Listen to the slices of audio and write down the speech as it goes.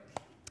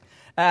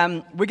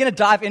We're going to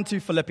dive into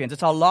Philippians.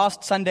 It's our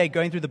last Sunday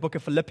going through the book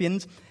of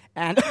Philippians.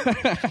 And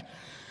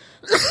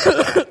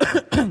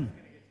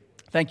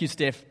thank you,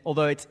 Steph.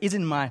 Although it is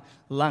in my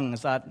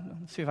lungs. Let's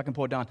see if I can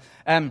pour it down.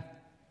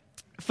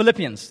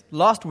 Philippians.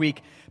 Last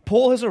week,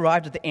 Paul has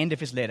arrived at the end of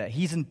his letter.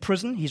 He's in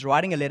prison. He's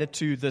writing a letter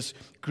to this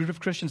group of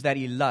Christians that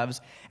he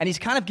loves. And he's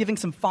kind of giving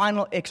some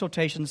final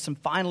exhortations, some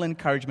final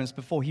encouragements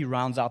before he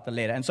rounds out the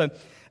letter. And so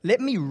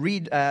let me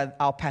read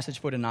our passage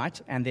for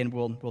tonight, and then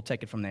we'll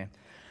take it from there.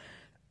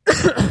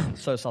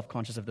 So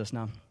self-conscious of this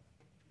now.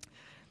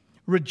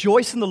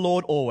 Rejoice in the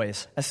Lord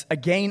always.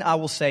 Again, I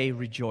will say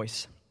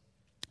rejoice.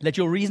 Let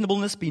your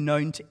reasonableness be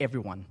known to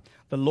everyone.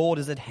 The Lord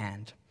is at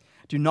hand.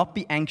 Do not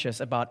be anxious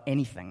about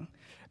anything,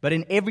 but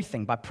in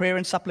everything, by prayer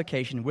and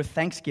supplication, with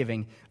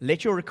thanksgiving,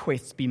 let your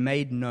requests be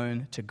made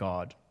known to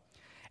God.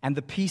 And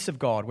the peace of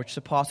God, which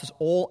surpasses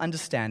all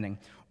understanding,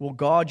 will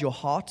guard your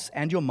hearts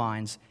and your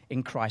minds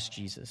in Christ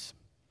Jesus.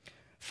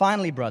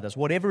 Finally, brothers,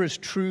 whatever is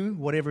true,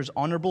 whatever is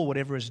honorable,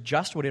 whatever is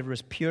just, whatever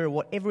is pure,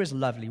 whatever is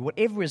lovely,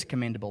 whatever is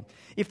commendable,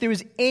 if there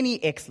is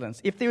any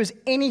excellence, if there is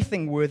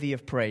anything worthy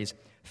of praise,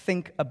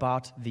 think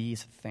about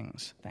these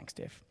things. Thanks,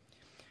 Steph.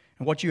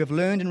 And what you have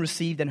learned and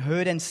received and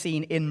heard and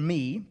seen in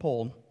me,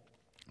 Paul,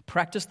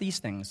 practice these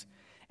things,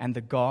 and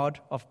the God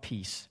of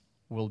peace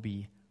will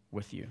be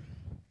with you.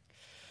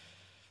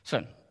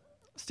 So,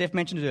 Steph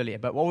mentioned it earlier,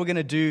 but what we're going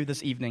to do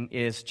this evening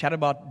is chat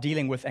about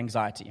dealing with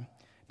anxiety.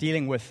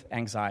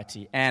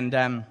 And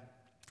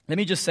let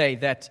me just say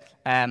that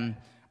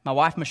my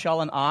wife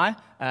Michelle and I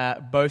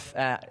both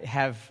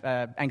have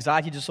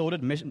anxiety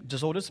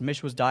disorders.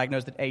 Mish was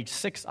diagnosed at age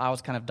 6. I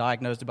was kind of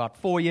diagnosed about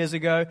 4 years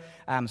ago.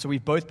 So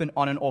we've both been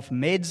on and off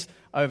meds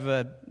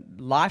over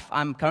life.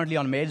 I'm currently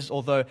on meds,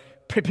 although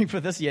prepping for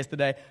this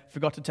yesterday,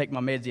 forgot to take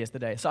my meds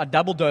yesterday. So I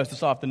double dosed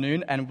this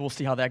afternoon, and we'll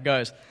see how that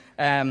goes.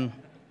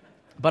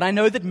 But I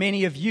know that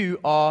many of you,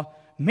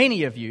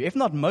 if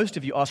not most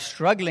of you, are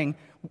struggling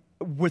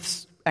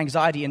with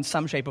anxiety in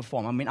some shape or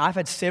form. I mean, I've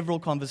had several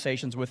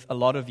conversations with a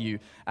lot of you,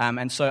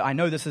 and so I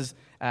know this is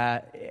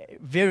a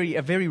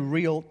very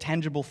real,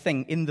 tangible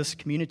thing in this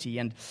community.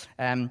 And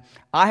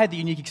I had the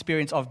unique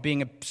experience of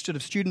being a sort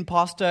of student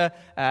pastor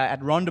at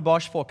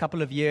Rondebosch for a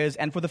couple of years,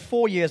 and for the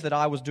 4 years that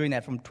I was doing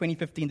that, from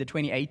 2015 to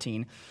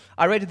 2018,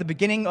 I read at the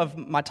beginning of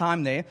my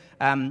time there,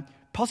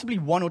 possibly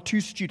one or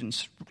two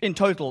students in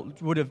total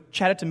would have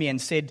chatted to me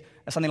and said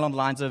something along the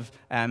lines of,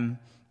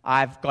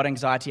 I've got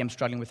anxiety, I'm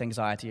struggling with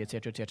anxiety,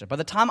 etc., etc. By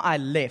the time I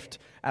left,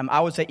 I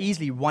would say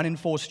easily 1 in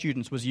 4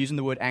 students was using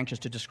the word anxious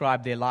to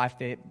describe their life,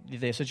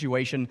 their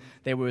situation.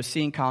 They were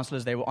seeing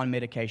counselors, they were on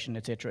medication,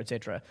 etc.,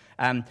 etc.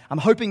 I'm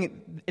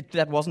hoping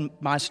that wasn't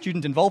my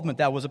student involvement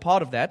that was a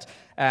part of that,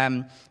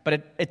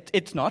 but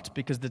it's not,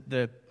 because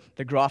the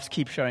graphs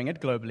keep showing it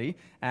globally.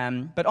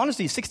 But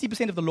honestly,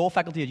 60% of the law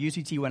faculty at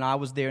UCT when I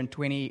was there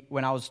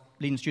when I was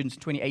leading students in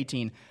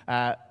 2018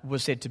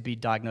 was said to be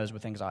diagnosed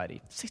with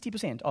anxiety.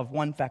 60% of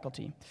one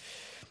faculty.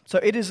 So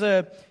it is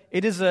the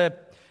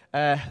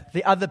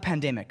other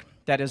pandemic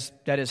that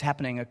is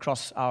happening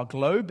across our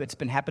globe. It's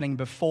been happening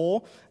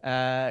before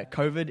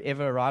COVID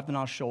ever arrived on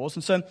our shores.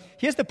 And so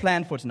here's the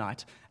plan for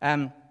tonight.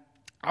 I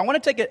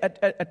want to take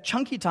a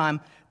chunky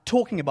time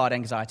talking about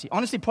anxiety.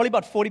 Honestly, probably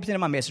about 40% of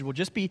my message will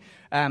just be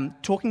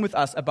talking with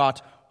us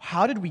about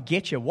how did we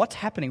get here? What's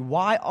happening?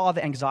 Why are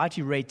the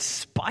anxiety rates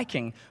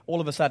spiking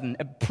all of a sudden,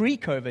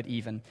 pre-COVID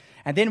even?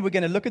 And then we're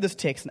going to look at this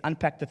text and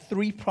unpack the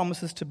 3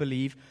 promises to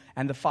believe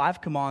and the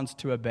 5 commands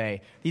to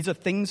obey. These are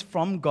things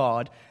from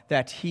God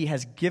that He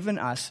has given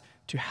us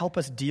to help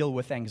us deal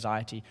with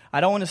anxiety.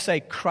 I don't want to say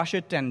crush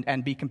it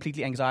and be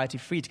completely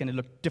anxiety-free. It's going to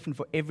look different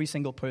for every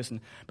single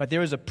person. But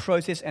there is a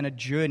process and a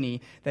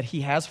journey that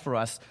He has for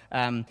us,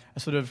 a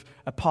sort of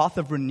a path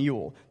of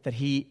renewal that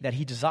He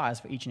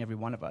desires for each and every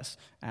one of us.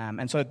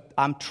 And so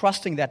I'm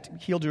trusting that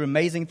He'll do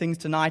amazing things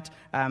tonight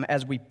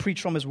as we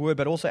preach from His Word,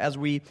 but also as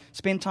we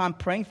spend time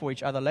praying for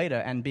each other later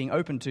and being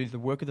open to the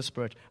work of the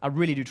Spirit. I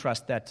really do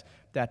trust that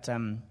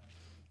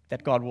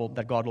God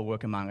will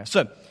work among us.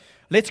 So,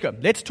 let's go.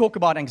 Let's talk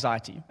about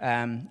anxiety.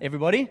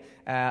 Everybody,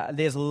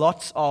 there's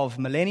lots of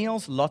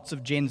millennials, lots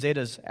of Gen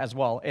Zers as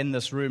well in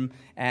this room,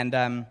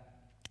 and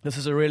this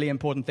is a really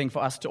important thing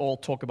for us to all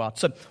talk about.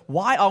 So,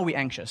 why are we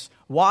anxious?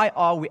 Why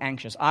are we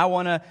anxious? I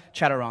want to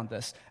chat around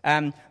this.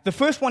 The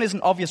first one is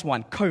an obvious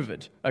one,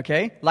 COVID,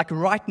 okay? Like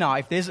right now,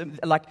 if there's,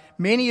 like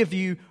many of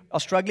you are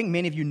struggling,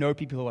 many of you know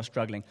people who are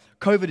struggling.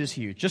 COVID is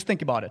huge. Just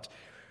think about it.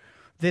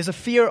 There's a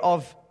fear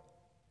of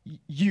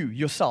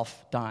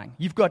yourself dying.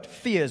 You've got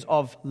fears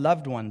of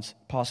loved ones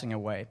passing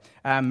away.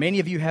 Many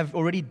of you have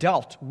already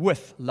dealt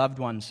with loved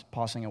ones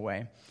passing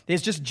away.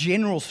 There's just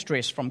general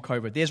stress from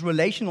COVID. There's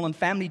relational and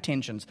family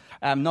tensions,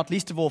 not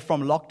least of all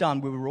from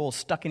lockdown, where we were all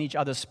stuck in each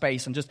other's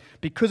space, and just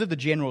because of the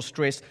general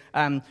stress,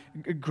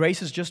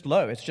 grace is just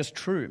low. It's just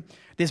true.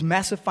 There's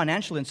massive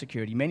financial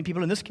insecurity. Many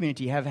people in this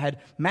community have had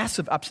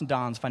massive ups and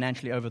downs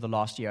financially over the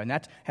last year, and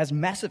that has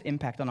massive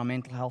impact on our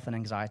mental health and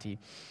anxiety.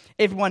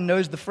 Everyone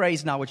knows the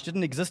phrase now, which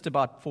didn't exist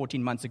about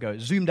 14 months ago,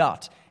 zoomed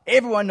out.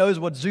 Everyone knows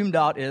what zoomed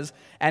out is,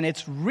 and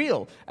it's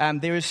real.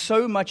 There is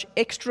so much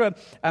extra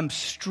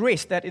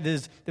stress that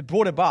is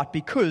brought about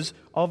because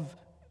of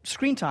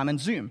screen time and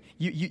Zoom.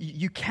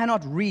 You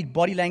cannot read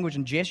body language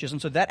and gestures,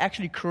 and so that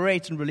actually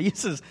creates and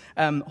releases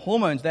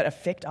hormones that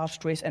affect our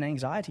stress and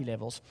anxiety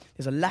levels.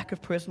 There's a lack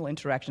of personal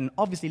interaction, and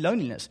obviously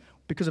loneliness.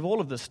 Because of all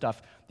of this stuff,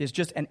 there's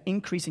just an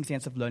increasing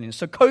sense of loneliness.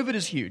 So COVID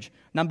is huge,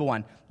 number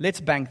one. Let's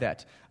bank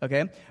that,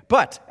 okay?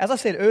 But, as I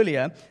said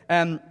earlier,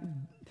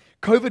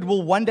 COVID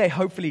will one day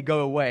hopefully go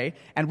away,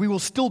 and we will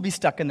still be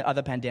stuck in the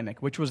other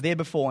pandemic, which was there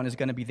before and is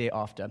going to be there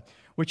after,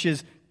 which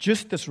is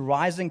just this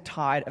rising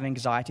tide of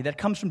anxiety that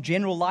comes from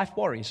general life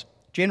worries,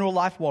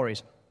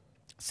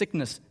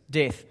 sickness,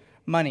 death,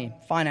 money,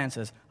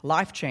 finances,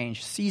 life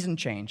change, season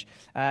change.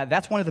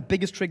 That's one of the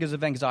biggest triggers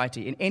of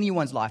anxiety in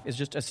anyone's life is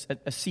just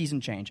a season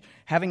change.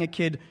 Having a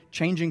kid,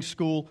 changing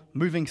school,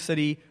 moving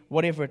city,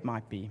 whatever it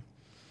might be.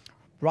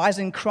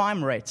 Rising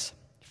crime rates,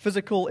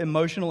 physical,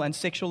 emotional, and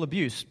sexual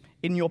abuse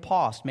in your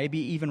past, maybe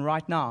even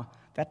right now.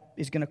 That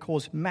is going to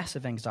cause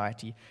massive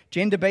anxiety.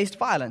 Gender-based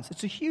violence,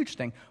 it's a huge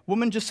thing.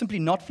 Women just simply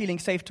not feeling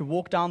safe to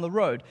walk down the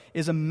road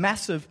is a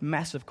massive,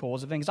 massive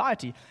cause of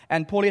anxiety.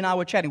 And Paulie and I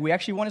were chatting. We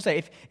actually want to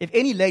say, if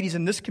any ladies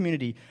in this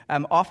community,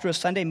 after a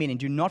Sunday meeting,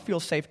 do not feel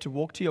safe to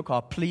walk to your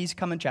car, please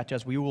come and chat to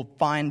us. We will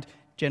find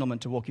gentlemen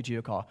to walk you to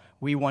your car.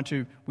 We want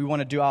to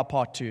do our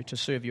part to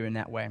serve you in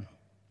that way.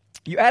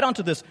 You add on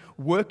to this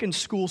work and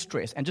school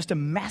stress and just a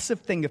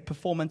massive thing of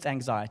performance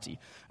anxiety,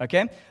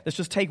 okay? Let's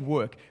just take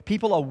work.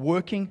 People are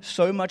working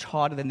so much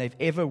harder than they've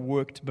ever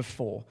worked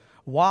before.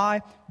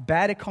 Why?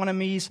 Bad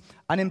economies,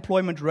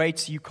 unemployment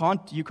rates, you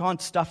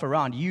can't stuff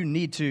around. You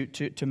need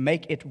to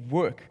make it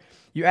work.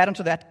 You add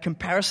onto that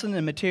comparison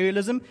and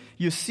materialism.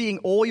 You're seeing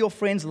all your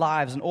friends'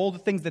 lives and all the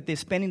things that they're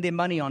spending their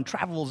money on,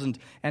 travels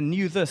and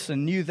new this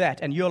and new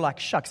that. And you're like,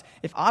 shucks,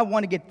 if I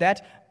want to get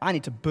that, I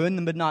need to burn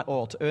the midnight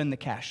oil to earn the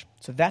cash.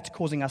 So that's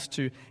causing us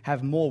to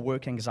have more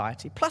work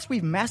anxiety. Plus,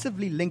 we've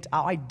massively linked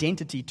our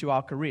identity to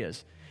our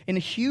careers in a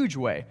huge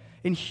way,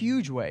 in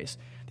huge ways.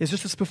 There's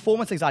just this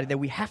performance anxiety that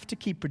we have to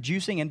keep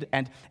producing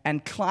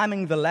and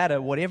climbing the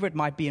ladder, whatever it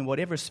might be in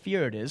whatever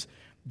sphere it is.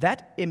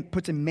 That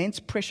puts immense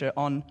pressure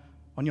on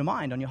your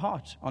mind, on your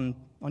heart, on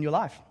your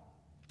life.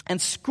 And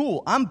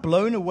school, I'm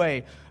blown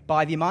away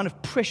by the amount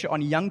of pressure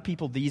on young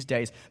people these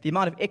days, the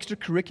amount of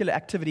extracurricular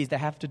activities they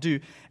have to do,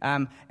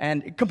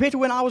 and compared to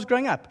when I was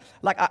growing up.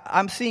 Like,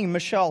 I'm seeing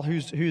Michelle,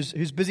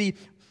 who's busy,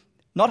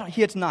 not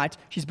here tonight,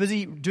 she's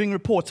busy doing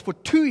reports for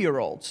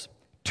 2-year-olds.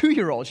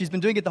 2-year-olds. She's been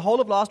doing it the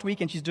whole of last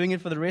week, and she's doing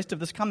it for the rest of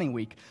this coming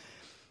week.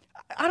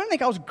 I don't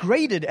think I was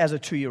graded as a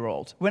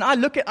 2-year-old. When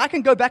I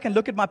can go back and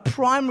look at my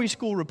primary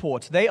school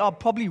reports. They are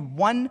probably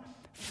 1/5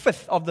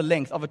 of the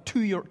length of a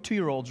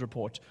 2-year-old's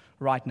report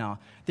right now.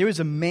 There is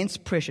immense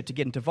pressure to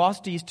get into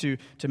varsities, to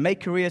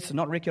make careers, to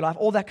not wreck your life,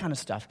 all that kind of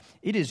stuff.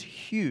 It is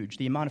huge,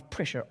 the amount of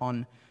pressure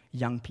on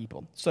young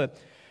people. So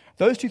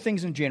those two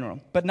things in general.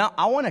 But now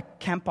I want to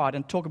camp out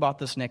and talk about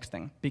this next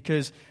thing,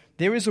 because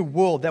there is a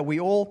world that we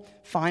all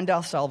find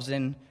ourselves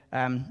in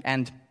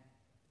and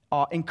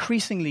are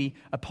increasingly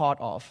a part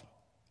of.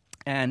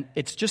 And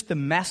it's just the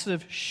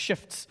massive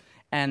shifts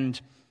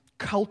and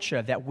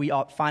culture that we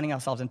are finding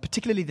ourselves in,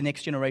 particularly the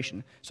next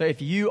generation. So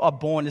if you are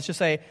born, let's just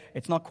say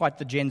it's not quite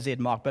the Gen Z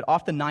mark, but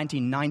after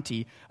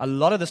 1990, a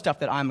lot of the stuff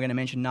that I'm going to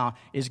mention now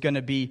is going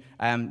to be,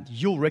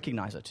 you'll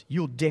recognize it.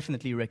 You'll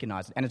definitely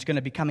recognize it. And it's going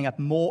to be coming up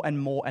more and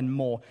more and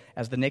more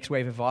as the next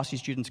wave of varsity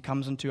students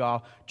comes into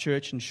our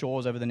church and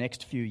shores over the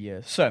next few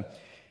years. So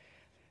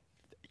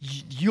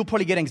you'll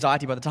probably get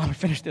anxiety by the time we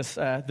finish this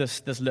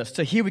list.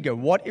 So here we go.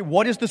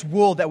 What is this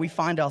world that we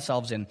find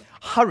ourselves in?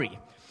 Hurry.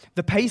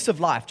 The pace of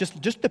life,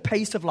 just the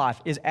pace of life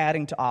is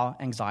adding to our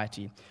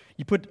anxiety.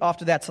 You put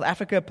after that South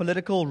Africa,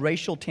 political,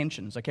 racial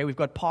tensions. Okay, we've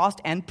got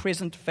past and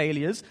present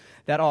failures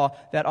that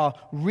are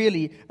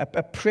really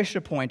a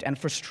pressure point and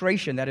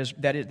frustration that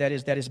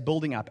is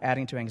building up,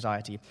 adding to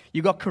anxiety.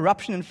 You've got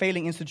corruption and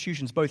failing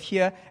institutions, both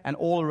here and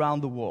all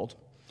around the world.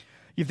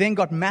 You've then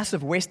got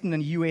massive Western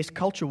and US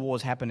culture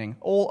wars happening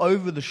all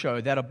over the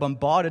show that are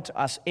bombarded to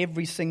us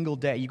every single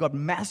day. You've got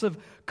massive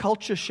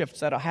culture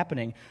shifts that are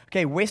happening.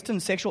 Okay, Western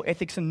sexual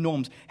ethics and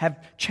norms have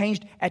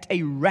changed at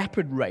a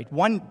rapid rate.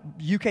 One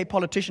UK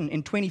politician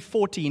in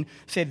 2014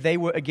 said they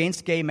were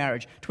against gay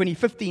marriage.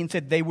 2015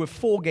 said they were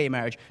for gay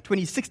marriage.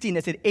 2016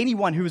 they said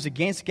anyone who is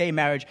against gay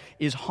marriage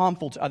is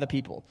harmful to other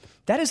people.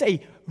 That is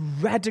a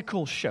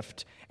radical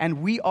shift.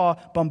 And we are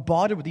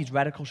bombarded with these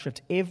radical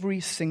shifts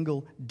every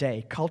single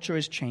day. Culture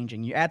is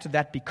changing. You add to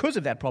that, because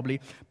of that probably,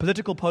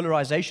 political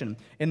polarization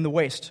in the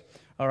West.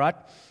 All right?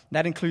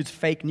 That includes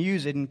fake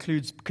news. It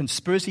includes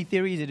conspiracy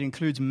theories. It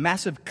includes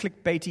massive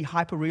clickbaity,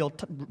 hyper-real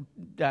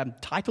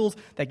titles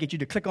that get you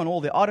to click on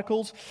all the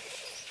articles.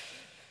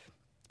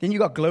 Then you've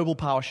got global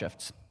power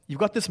shifts. You've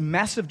got this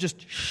massive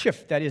just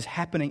shift that is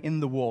happening in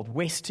the world,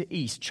 west to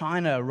east,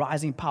 China,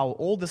 rising power,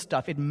 all this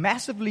stuff. It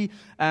massively,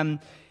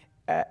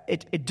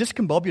 it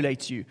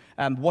discombobulates you.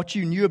 What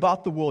you knew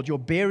about the world, your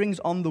bearings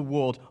on the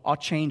world are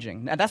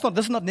changing. And this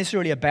is not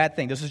necessarily a bad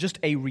thing. This is just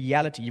a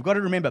reality. You've got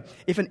to remember,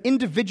 if an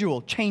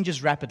individual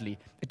changes rapidly,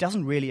 it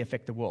doesn't really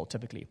affect the world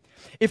typically.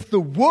 If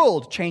the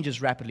world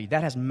changes rapidly,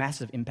 that has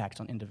massive impacts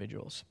on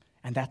individuals.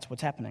 And that's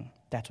what's happening.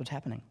 That's what's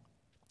happening.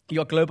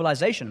 You've got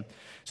globalization.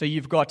 So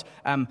you've got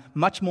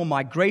much more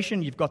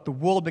migration. You've got the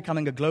world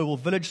becoming a global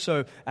village.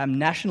 So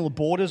national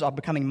borders are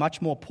becoming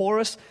much more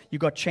porous.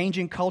 You've got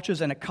changing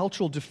cultures and a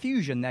cultural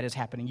diffusion that is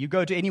happening. You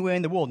go to anywhere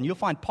in the world and you'll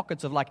find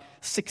pockets of like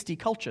 60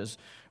 cultures,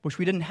 which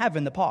we didn't have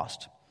in the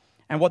past.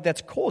 And what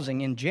that's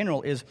causing in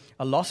general is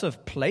a loss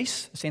of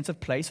place, a sense of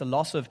place, a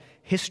loss of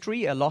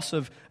history, a loss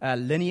of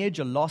lineage,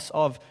 a loss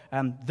of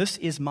this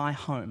is my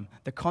home.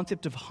 The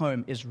concept of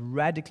home is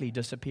radically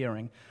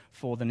disappearing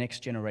for the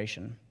next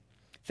generation.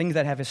 Things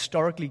that have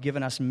historically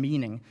given us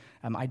meaning,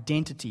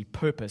 identity,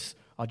 purpose,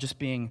 are just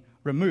being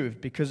removed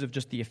because of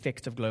just the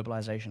effects of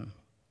globalization.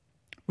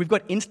 We've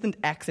got instant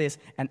access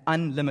and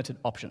unlimited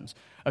options.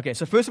 Okay,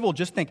 so first of all,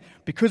 just think,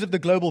 because of the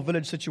global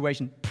village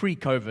situation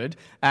pre-COVID,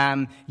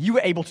 you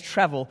were able to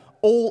travel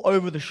all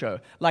over the show.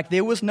 Like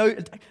there was no,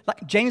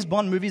 like James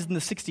Bond movies in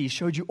the 60s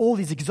showed you all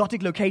these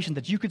exotic locations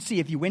that you could see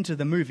if you went to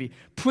the movie.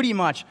 Pretty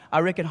much, I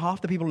reckon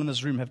half the people in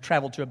this room have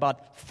traveled to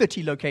about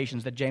 30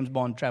 locations that James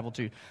Bond traveled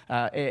to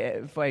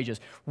for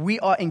ages. We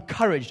are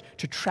encouraged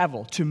to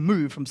travel, to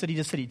move from city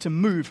to city, to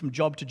move from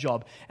job to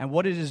job. And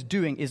what it is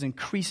doing is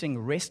increasing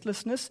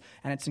restlessness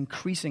and it's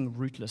increasing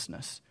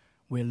rootlessness.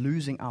 We're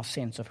losing our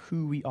sense of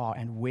who we are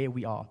and where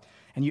we are.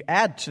 And you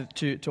add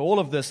to all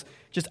of this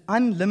just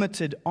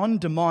unlimited,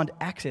 on-demand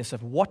access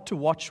of what to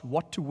watch,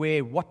 what to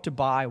wear, what to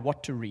buy,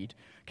 what to read.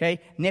 Okay,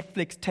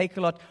 Netflix,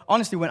 Take-A-Lot.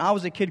 Honestly, when I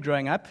was a kid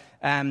growing up,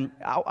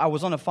 I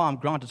was on a farm,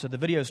 granted, so the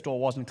video store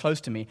wasn't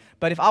close to me.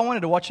 But if I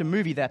wanted to watch a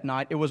movie that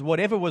night, it was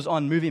whatever was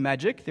on Movie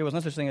Magic. There was no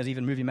such thing as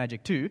even Movie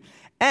Magic 2.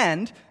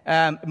 And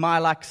my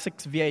like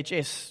 6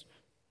 VHS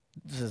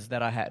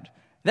that I had.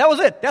 That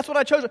was it. That's what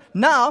I chose.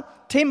 Now,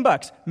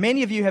 $10.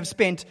 Many of you have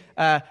spent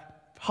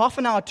half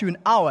an hour to an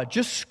hour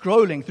just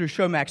scrolling through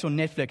Showmax or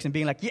Netflix and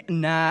being like,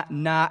 yeah,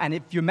 nah. And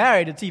if you're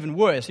married, it's even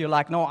worse. You're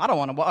like, no, I don't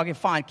want to. Okay,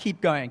 fine,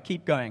 keep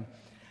going.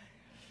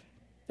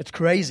 It's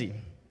crazy.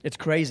 It's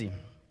crazy.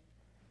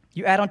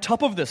 You add on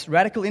top of this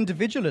radical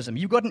individualism.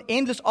 You've got an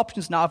endless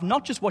options now of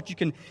not just what you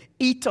can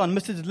eat on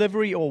Mr.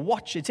 Delivery or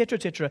watch, etc.,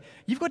 etc.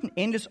 You've got an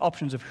endless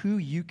options of who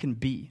you can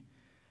be.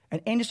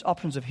 And endless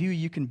options of who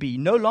you can be.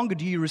 No longer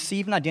do you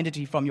receive an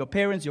identity from your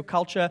parents, your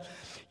culture.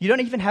 You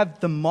don't even have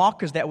the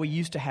markers that we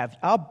used to have.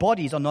 Our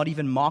bodies are not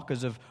even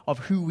markers of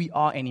who we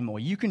are anymore.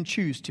 You can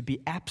choose to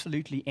be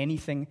absolutely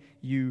anything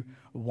you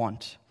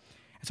want.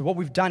 And so what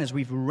we've done is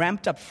we've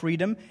ramped up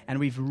freedom and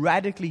we've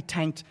radically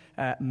tanked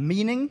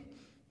meaning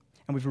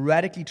and we've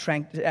radically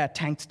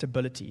tanked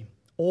stability,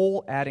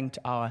 all adding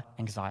to our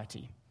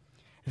anxiety.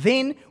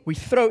 Then we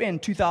throw in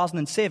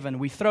 2007,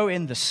 we throw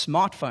in the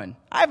smartphone.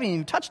 I haven't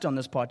even touched on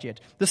this part yet.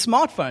 The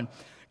smartphone.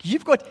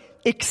 You've got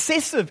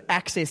excessive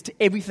access to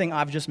everything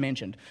I've just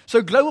mentioned.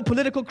 So global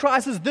political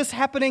crisis, this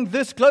happening,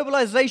 this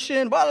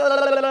globalization, blah, blah,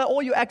 blah, blah, blah,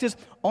 all your access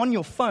on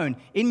your phone,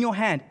 in your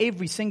hand,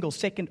 every single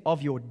second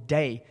of your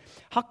day.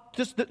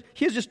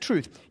 Here's just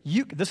truth.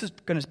 This is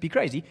going to be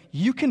crazy.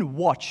 You can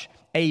watch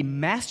a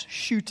mass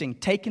shooting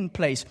taking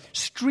place,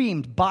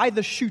 streamed by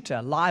the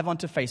shooter live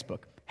onto Facebook.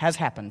 Has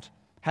happened.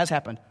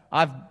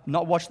 I've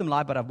not watched them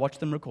live, but I've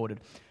watched them recorded.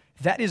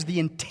 That is the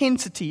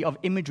intensity of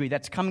imagery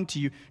that's coming to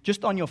you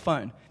just on your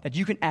phone that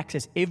you can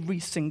access every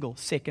single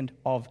second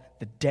of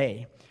the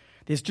day.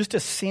 There's just a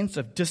sense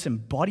of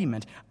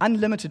disembodiment,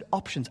 unlimited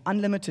options,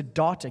 unlimited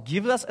data.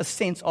 Gives us a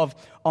sense of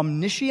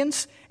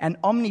omniscience and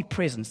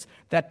omnipresence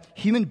that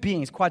human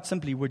beings, quite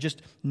simply, were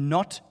just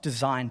not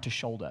designed to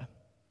shoulder.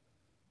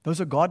 Those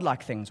are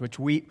godlike things which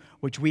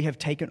we have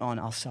taken on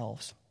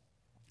ourselves.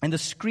 And the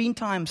screen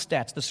time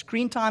stats, the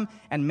screen time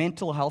and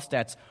mental health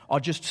stats are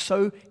just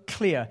so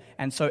clear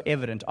and so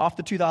evident.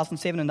 After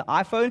 2007 and the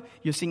iPhone,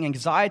 you're seeing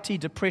anxiety,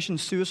 depression,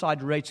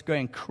 suicide rates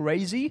going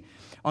crazy.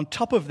 On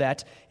top of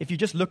that, if you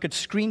just look at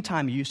screen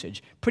time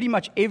usage, pretty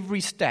much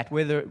every stat,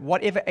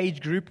 whatever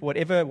age group,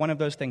 whatever one of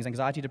those things,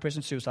 anxiety,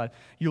 depression, suicide,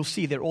 you'll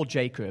see they're all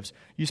J curves.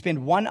 You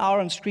spend 1 hour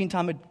on screen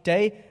time a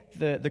day,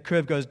 the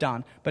curve goes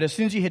down. But as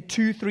soon as you hit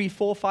 2, 3,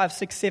 4, 5,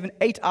 6, 7,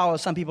 8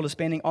 hours some people are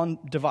spending on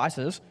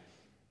devices,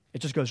 it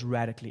just goes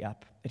radically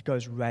up. It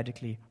goes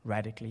radically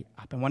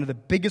up. And one of the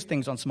biggest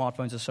things on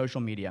smartphones is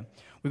social media.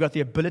 We've got the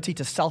ability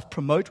to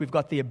self-promote. We've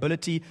got the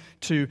ability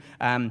to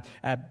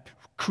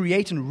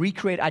create and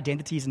recreate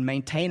identities and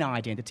maintain our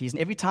identities.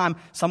 And every time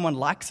someone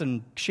likes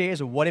and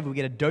shares or whatever, we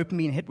get a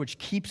dopamine hit, which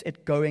keeps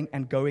it going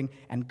and going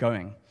and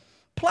going.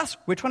 Plus,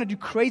 we're trying to do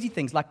crazy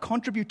things like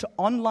contribute to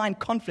online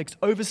conflicts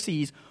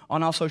overseas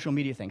on our social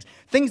media things.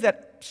 Things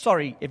that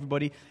sorry,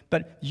 everybody,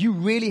 but you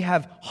really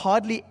have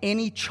hardly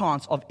any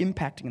chance of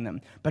impacting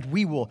them. But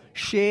we will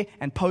share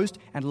and post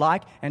and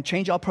like and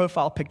change our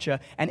profile picture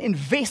and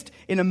invest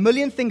in a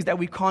million things that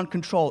we can't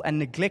control and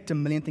neglect a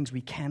million things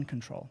we can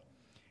control.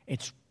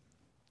 It's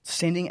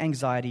sending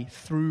anxiety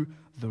through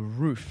the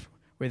roof,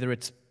 whether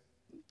it's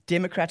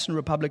Democrats and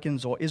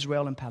Republicans or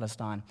Israel and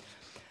Palestine.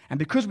 And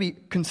because we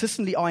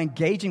consistently are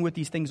engaging with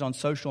these things on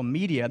social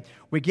media,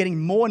 we're getting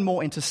more and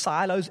more into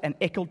silos and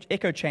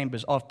echo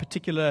chambers of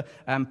particular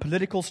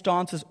political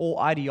stances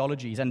or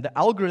ideologies. And the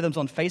algorithms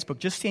on Facebook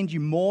just send you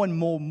more and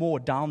more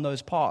down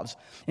those paths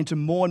into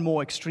more and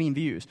more extreme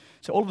views.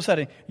 So all of a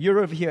sudden, you're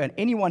over here, and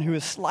anyone who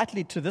is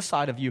slightly to this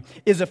side of you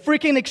is a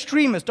freaking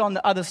extremist on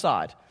the other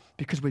side,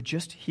 because we're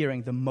just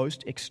hearing the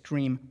most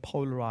extreme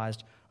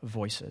polarized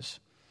voices.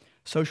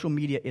 Social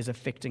media is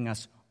affecting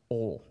us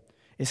all,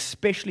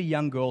 especially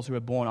young girls who were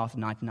born after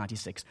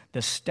 1996. The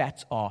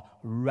stats are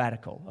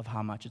radical of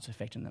how much it's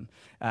affecting them.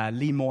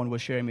 Lee Morn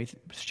was sharing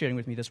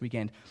with me this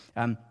weekend.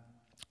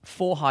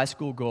 4 high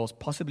school girls,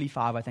 possibly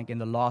 5, I think, in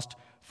the last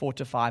 4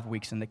 to 5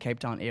 weeks in the Cape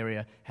Town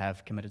area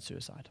have committed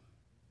suicide.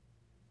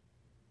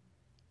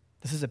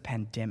 This is a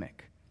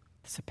pandemic.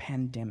 It's a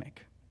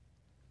pandemic.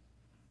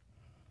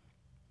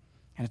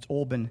 And it's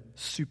all been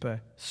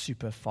super,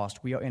 super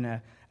fast. We are in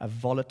a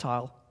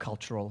volatile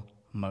cultural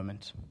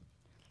moment.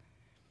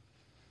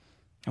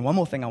 And one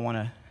more thing I want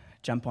to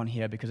jump on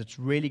here, because it's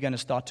really going to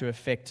start to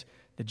affect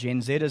the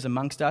Gen Zers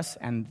amongst us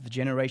and the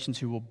generations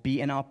who will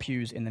be in our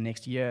pews in the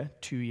next year,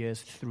 2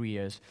 years, 3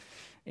 years,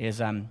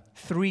 is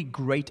 3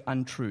 great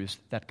untruths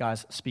that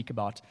guys speak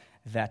about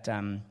that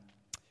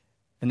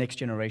the next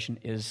generation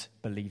is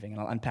believing. And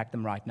I'll unpack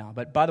them right now.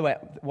 But by the way,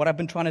 what I've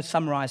been trying to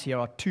summarize here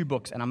are 2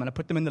 books, and I'm going to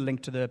put them in the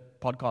link to the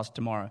podcast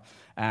tomorrow.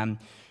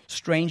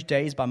 Strange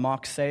Days by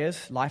Mark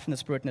Sayers, Life in the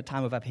Spirit in a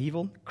Time of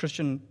Upheaval,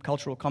 Christian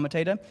cultural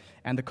commentator,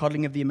 and The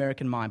Coddling of the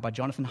American Mind by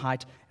Jonathan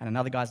Haidt and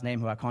another guy's name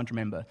who I can't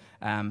remember.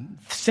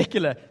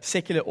 Secular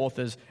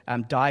authors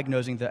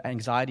diagnosing the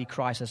anxiety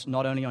crisis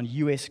not only on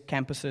U.S.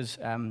 campuses,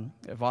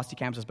 varsity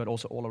campuses, but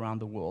also all around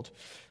the world.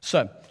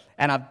 So,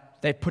 and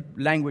they put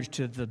language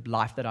to the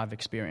life that I've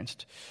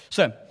experienced.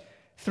 So,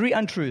 3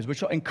 untruths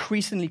which are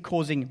increasingly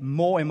causing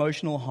more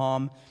emotional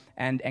harm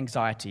and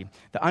anxiety.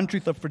 The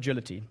untruth of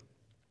fragility.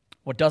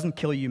 What doesn't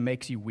kill you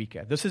makes you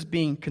weaker. This is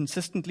being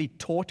consistently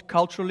taught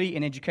culturally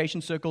in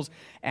education circles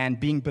and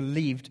being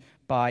believed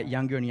by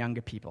younger and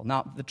younger people.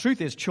 Now, the truth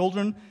is,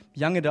 children,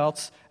 young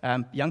adults,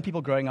 young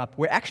people growing up,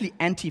 we're actually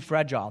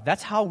anti-fragile.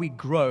 That's how we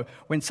grow.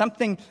 When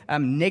something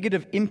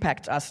negative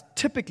impacts us,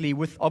 typically,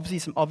 with obviously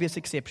some obvious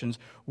exceptions,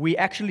 we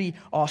actually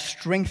are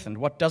strengthened.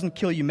 What doesn't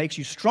kill you makes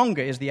you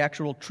stronger is the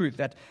actual truth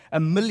that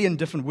a million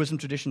different wisdom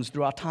traditions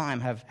through our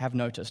time have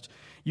noticed.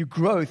 You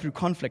grow through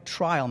conflict,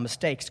 trial,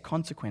 mistakes,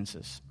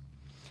 consequences.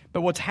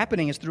 But what's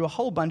happening is through a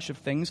whole bunch of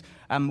things.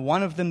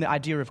 One of them, the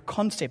idea of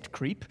concept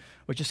creep,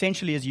 which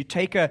essentially is you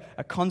take a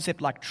concept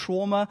like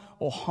trauma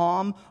or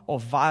harm or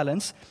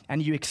violence,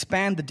 and you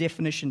expand the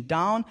definition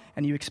down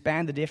and you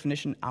expand the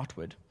definition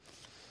outward.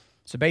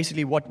 So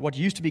basically what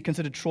used to be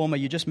considered trauma,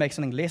 you just make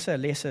something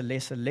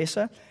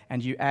lesser,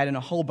 and you add in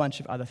a whole bunch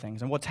of other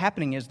things. And what's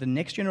happening is the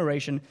next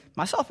generation,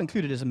 myself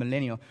included as a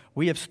millennial,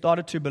 we have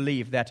started to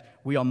believe that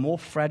we are more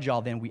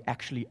fragile than we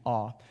actually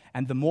are.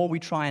 And the more we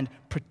try and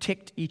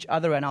protect each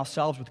other and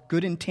ourselves with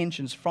good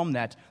intentions from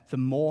that, the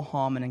more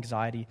harm and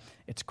anxiety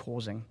it's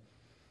causing.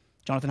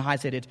 Jonathan Haidt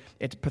said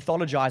it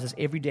pathologizes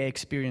everyday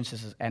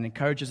experiences and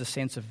encourages a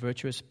sense of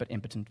virtuous but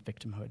impotent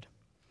victimhood,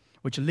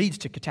 which leads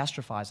to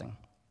catastrophizing,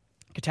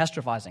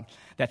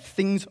 that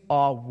things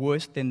are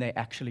worse than they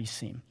actually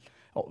seem.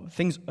 Or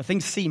things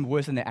seem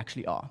worse than they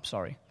actually are,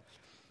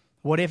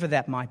 Whatever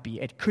that might be.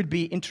 It could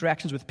be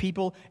interactions with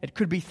people. It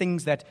could be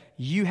things that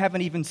you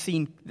haven't even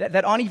seen,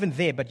 that aren't even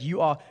there, but you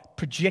are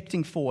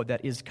projecting forward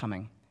that is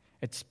coming.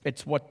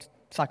 It's what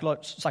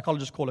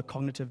psychologists call a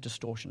cognitive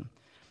distortion.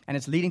 And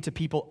it's leading to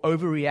people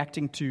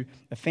overreacting to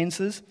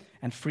offenses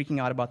and freaking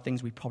out about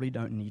things we probably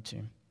don't need to.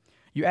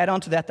 You add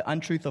on to that the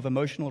untruth of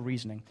emotional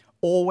reasoning.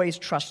 Always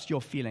trust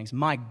your feelings.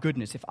 My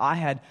goodness, if I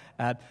had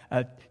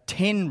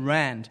 10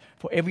 rand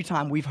for every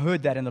time we've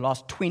heard that in the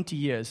last 20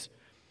 years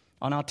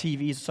on our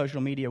TVs, social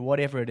media,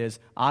 whatever it is,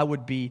 I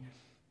would be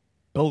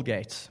Bill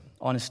Gates,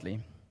 honestly.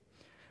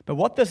 But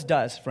what this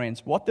does,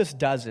 friends,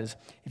 is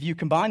if you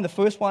combine the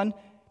first one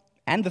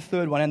and the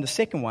third one and the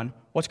second one,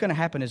 what's going to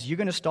happen is you're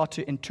going to start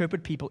to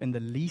interpret people in the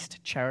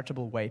least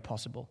charitable way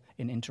possible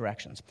in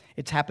interactions.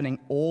 It's happening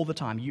all the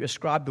time. You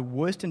ascribe the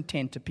worst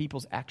intent to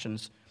people's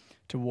actions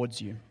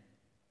towards you.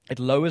 It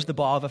lowers the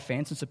bar of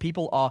offense, and so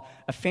people are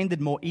offended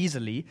more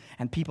easily,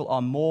 and people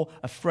are more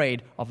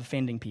afraid of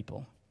offending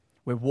people.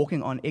 We're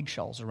walking on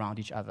eggshells around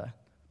each other,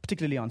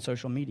 particularly on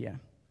social media.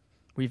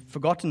 We've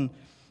forgotten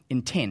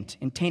intent.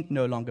 Intent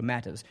no longer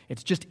matters.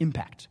 It's just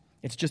impact.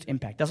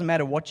 Doesn't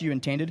matter what you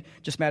intended,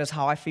 just matters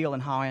how I feel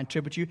and how I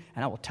interpret you,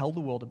 and I will tell the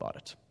world about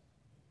it.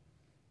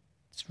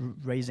 It's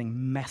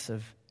raising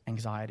massive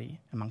anxiety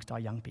amongst our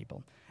young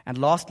people. And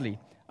lastly,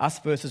 us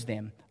versus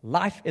them.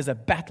 Life is a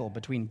battle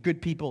between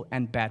good people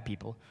and bad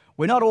people.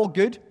 We're not all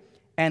good,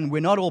 and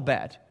we're not all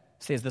bad,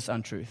 says this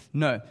untruth.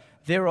 No,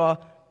 there are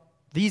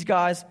these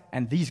guys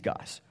and these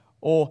guys,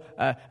 or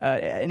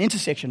an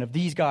intersection of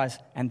these guys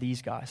and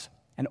these guys.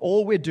 And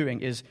all we're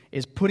doing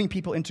is putting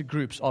people into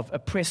groups of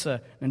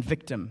oppressor and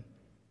victim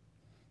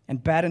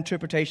and bad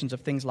interpretations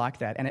of things like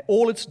that. And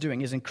all it's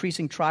doing is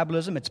increasing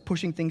tribalism. It's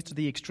pushing things to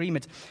the extreme.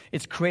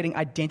 It's creating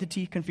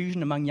identity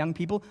confusion among young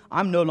people.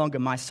 I'm no longer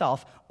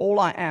myself. All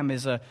I am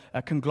is a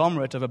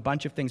conglomerate of a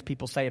bunch of things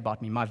people say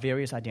about me, my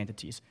various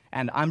identities.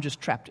 And I'm just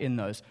trapped in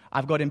those.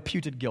 I've got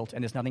imputed guilt,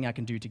 and there's nothing I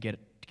can do to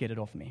get it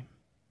off me.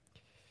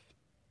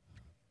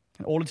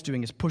 And all it's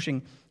doing is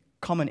pushing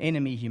common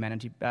enemy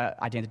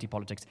identity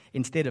politics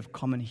instead of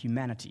common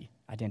humanity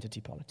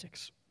identity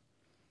politics.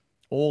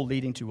 All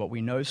leading to what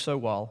we know so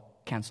well,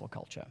 cancel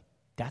culture.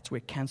 That's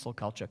where cancel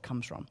culture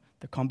comes from,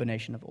 the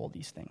combination of all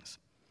these things.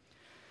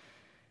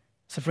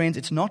 So friends,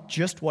 it's not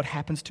just what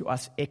happens to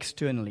us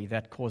externally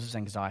that causes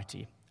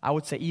anxiety. I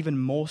would say even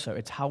more so,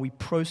 it's how we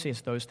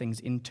process those things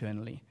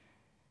internally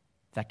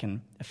that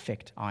can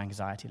affect our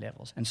anxiety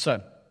levels. And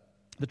so,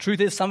 the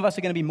truth is, some of us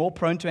are going to be more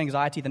prone to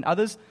anxiety than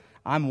others.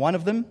 I'm one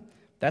of them.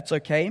 That's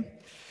okay.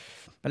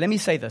 But let me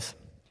say this.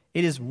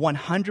 It is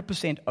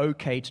 100%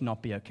 okay to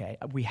not be okay.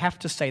 We have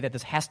to say that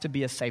this has to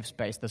be a safe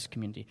space, this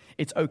community.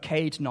 It's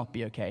okay to not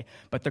be okay.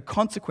 But the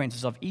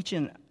consequences of each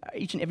and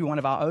every one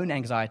of our own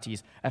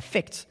anxieties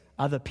affects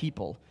other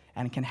people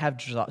and can have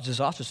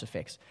disastrous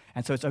effects.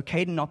 And so it's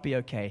okay to not be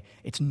okay.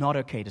 It's not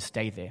okay to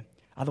stay there.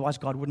 Otherwise,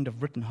 God wouldn't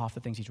have written half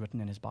the things He's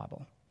written in His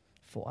Bible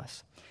for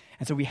us.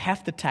 And so we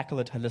have to tackle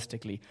it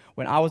holistically.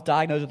 When I was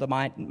diagnosed with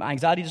my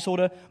anxiety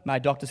disorder, my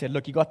doctor said,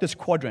 look, you got this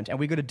quadrant, and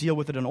we've got to deal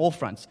with it on all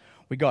fronts.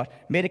 We got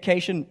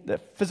medication,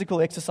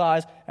 physical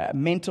exercise,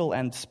 mental,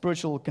 and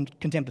spiritual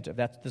contemplative.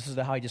 This is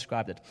how he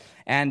described it.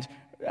 And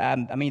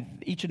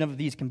each and every of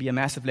these can be a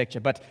massive lecture.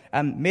 But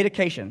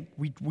medication,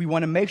 we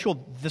want to make sure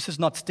this is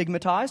not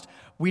stigmatized.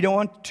 We don't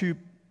want to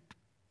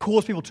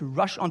cause people to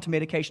rush onto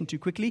medication too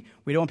quickly.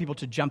 We don't want people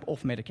to jump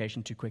off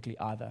medication too quickly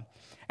either.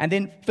 And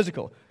then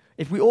physical.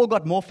 If we all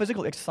got more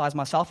physical exercise,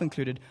 myself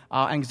included,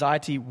 our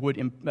anxiety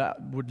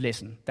would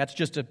lessen. That's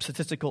just a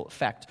statistical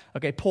fact.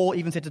 Okay, Paul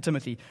even said to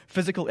Timothy,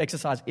 physical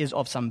exercise is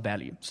of some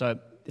value. So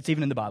it's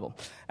even in the Bible.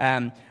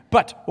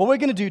 But what we're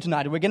going to do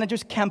tonight, we're going to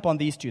just camp on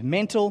these two, the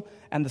mental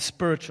and the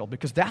spiritual,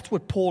 because that's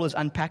what Paul is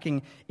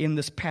unpacking in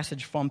this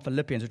passage from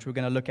Philippians, which we're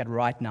going to look at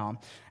right now.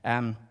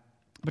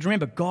 But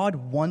remember, God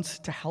wants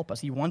to help us.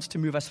 He wants to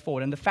move us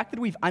forward. And the fact that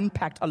we've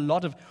unpacked a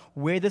lot of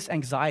where this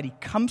anxiety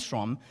comes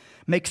from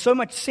makes so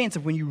much sense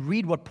of when you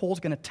read what Paul's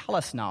going to tell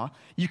us now.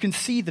 You can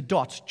see the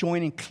dots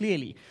joining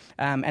clearly.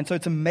 And so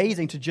it's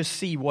amazing to just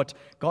see what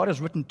God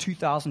has written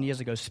 2,000 years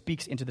ago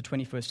speaks into the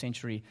 21st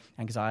century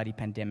anxiety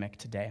pandemic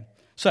today.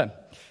 So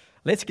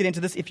let's get into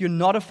this. If you're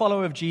not a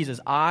follower of Jesus,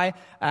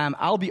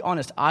 I'll be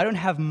honest, I don't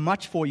have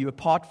much for you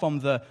apart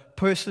from the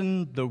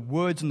person, the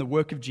words, and the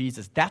work of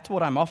Jesus. That's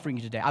what I'm offering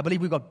you today. I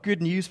believe we've got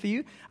good news for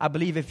you. I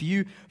believe if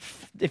you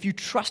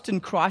trust in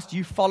Christ,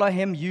 you follow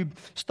Him, you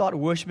start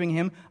worshiping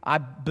Him, I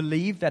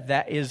believe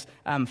that is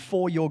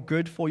for your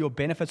good, for your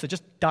benefit. So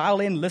just dial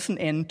in, listen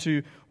in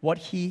to what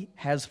He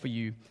has for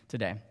you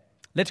today.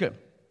 Let's go.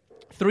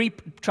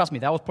 Trust me,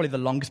 that was probably the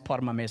longest part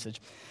of my message.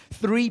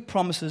 3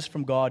 promises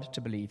from God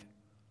to believe.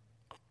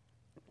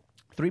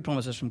 3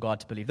 promises from God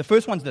to believe. The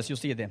first one's this, you'll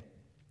see it there.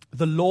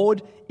 The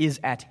Lord is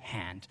at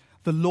hand.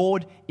 The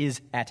Lord is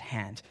at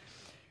hand.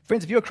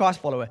 Friends, if you're a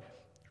Christ follower,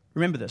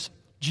 remember this.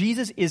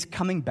 Jesus is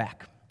coming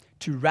back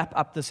to wrap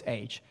up this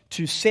age,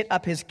 to set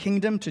up His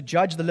kingdom, to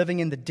judge the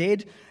living and the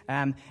dead.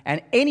 And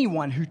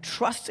anyone who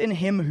trusts in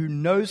Him, who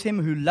knows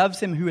Him, who loves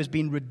Him, who has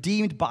been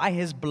redeemed by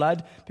His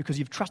blood, because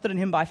you've trusted in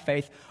Him by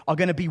faith, are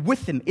going to be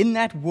with Him in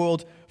that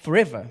world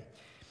forever.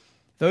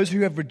 Those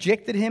who have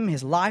rejected Him,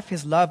 His life,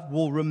 His love,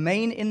 will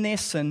remain in their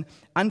sin,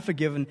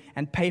 unforgiven,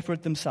 and pay for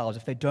it themselves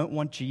if they don't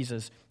want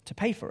Jesus to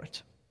pay for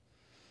it.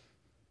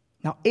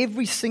 Now,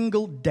 every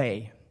single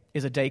day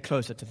is a day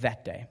closer to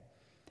that day.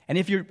 And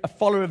if you're a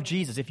follower of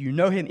Jesus, if you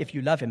know Him, if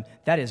you love Him,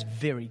 that is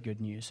very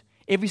good news.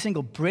 Every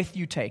single breath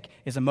you take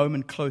is a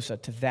moment closer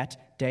to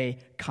that day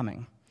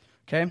coming.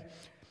 Okay?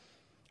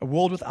 A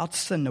world without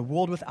sin, a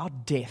world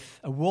without death,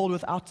 a world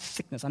without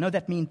sickness. I know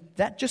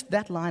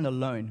that line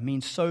alone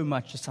means so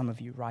much to some of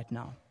you right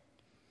now.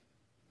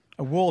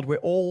 A world where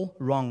all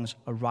wrongs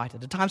are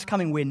righted. The time's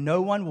coming where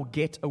no one will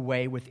get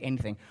away with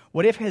anything.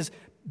 Whatever has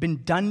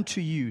been done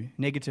to you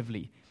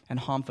negatively and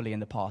harmfully in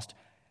the past,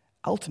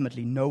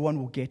 ultimately no one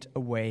will get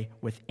away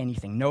with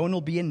anything. No one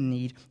will be in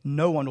need.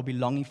 No one will be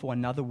longing for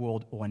another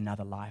world or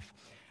another life.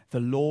 The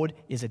Lord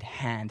is at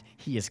hand.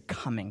 He is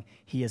coming.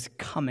 He is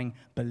coming.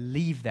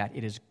 Believe that.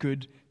 It is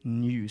good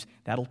news.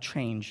 That'll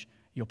change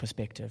your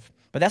perspective.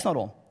 But that's not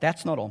all.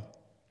 That's not all.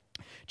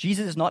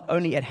 Jesus is not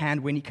only at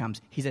hand when He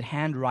comes. He's at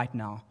hand right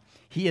now.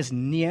 He is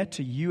near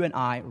to you and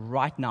I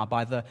right now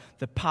by the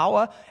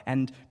power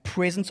and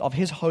presence of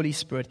His Holy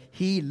Spirit.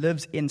 He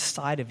lives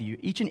inside of you.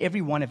 Each and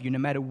every one of you, no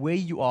matter where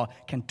you are,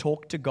 can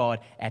talk to God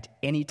at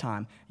any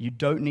time. You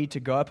don't need to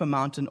go up a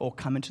mountain or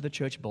come into the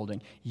church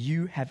building.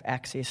 You have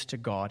access to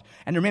God.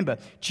 And remember,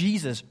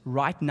 Jesus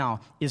right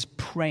now is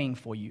praying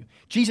for you.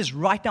 Jesus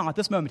right now at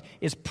this moment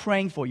is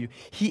praying for you.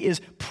 He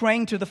is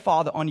praying to the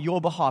Father on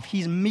your behalf.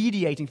 He's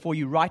mediating for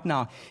you right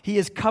now. He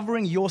is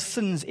covering your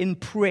sins in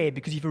prayer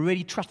because you've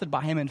already trusted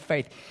by Him in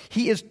faith.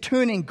 He is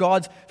turning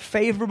God's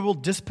favorable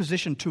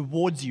disposition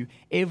towards you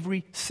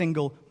every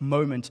single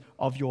moment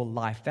of your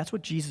life. That's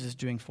what Jesus is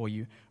doing for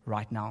you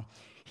right now.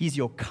 He's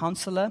your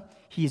counselor.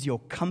 He is your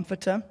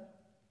comforter.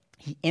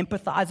 He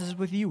empathizes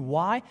with you.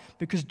 Why?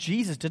 Because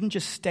Jesus didn't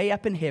just stay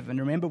up in heaven.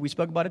 Remember, we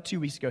spoke about it 2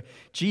 weeks ago.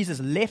 Jesus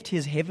left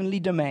His heavenly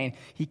domain.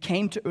 He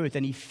came to earth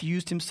and He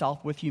fused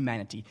Himself with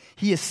humanity.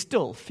 He is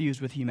still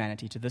fused with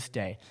humanity to this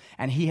day.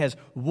 And He has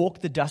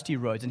walked the dusty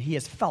roads and He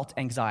has felt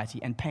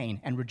anxiety and pain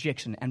and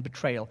rejection and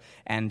betrayal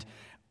and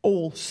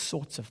all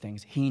sorts of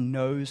things. He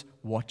knows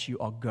what you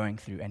are going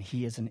through and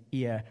He is an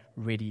ear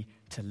ready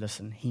to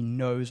listen. He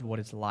knows what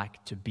it's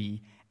like to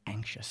be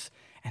anxious.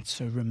 And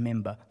so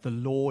remember, the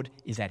Lord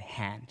is at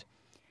hand.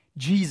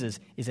 Jesus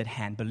is at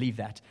hand. Believe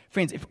that.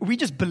 Friends, if we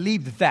just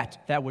believed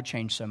that, that would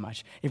change so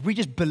much. If we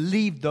just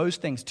believed those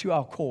things to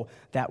our core,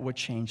 that would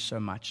change so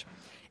much.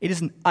 It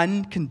is an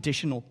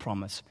unconditional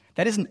promise.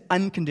 That is an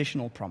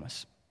unconditional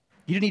promise.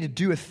 You don't need to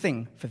do a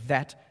thing for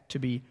that to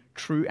be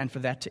true and for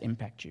that to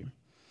impact you.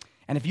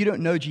 And if you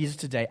don't know Jesus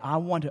today, I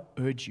want to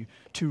urge you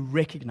to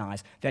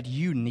recognize that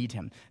you need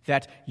Him,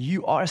 that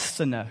you are a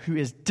sinner who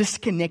is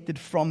disconnected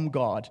from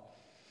God,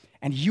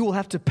 and you will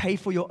have to pay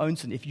for your own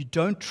sin if you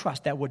don't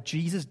trust that what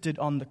Jesus did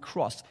on the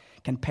cross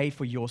can pay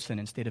for your sin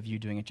instead of you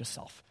doing it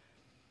yourself.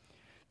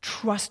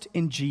 Trust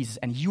in Jesus,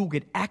 and you will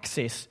get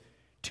access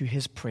to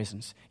His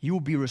presence. You will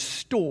be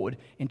restored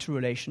into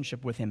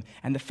relationship with Him.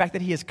 And the fact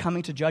that He is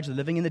coming to judge the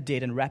living and the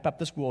dead and wrap up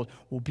this world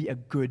will be a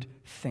good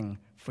thing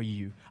for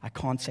you. I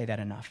can't say that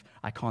enough.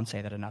 I can't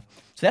say that enough.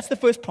 So that's the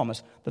first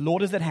promise. The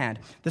Lord is at hand.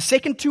 The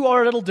second two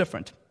are a little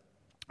different.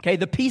 Okay,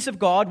 the peace of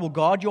God will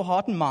guard your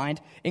heart and mind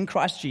in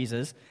Christ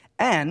Jesus,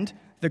 and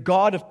the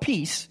God of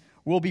peace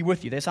will be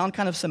with you. They sound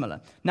kind of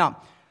similar.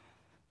 Now,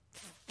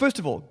 first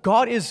of all,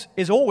 God is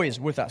always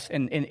with us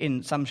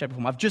in some shape or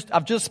form. I've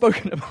just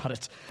spoken about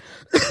it.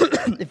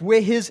 If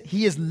we're His,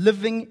 He is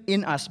living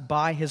in us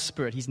by His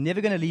Spirit. He's never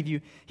going to leave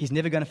you. He's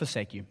never going to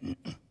forsake you.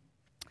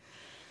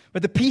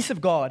 But the peace of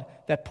God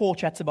that Paul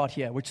chats about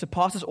here, which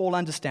surpasses all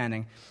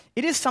understanding,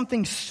 it is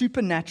something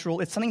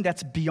supernatural. It's something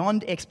that's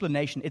beyond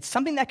explanation. It's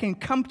something that can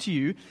come to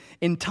you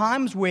in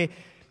times where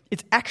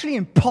it's actually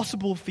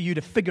impossible for you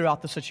to figure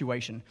out the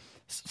situation.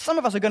 Some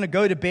of us are going to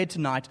go to bed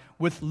tonight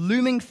with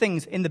looming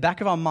things in the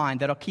back of our mind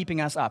that are keeping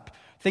us up,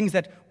 things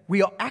that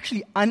we are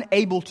actually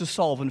unable to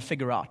solve and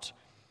figure out,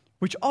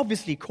 which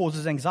obviously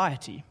causes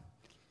anxiety.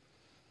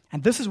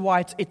 And this is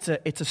why it's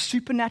a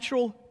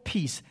supernatural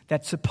peace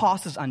that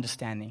surpasses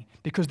understanding,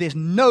 because there's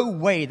no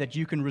way that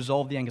you can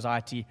resolve the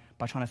anxiety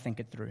by trying to think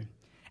it through.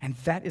 And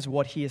that is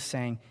what he is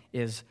saying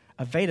is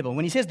available.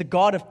 When he says the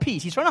God of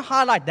peace, he's trying to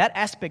highlight that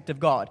aspect of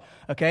God,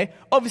 okay?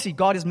 Obviously,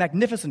 God is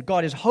magnificent,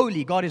 God is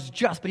holy, God is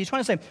just, but he's trying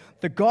to say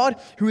the God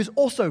who is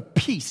also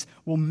peace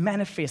will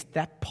manifest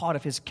that part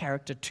of his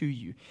character to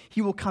you.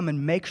 He will come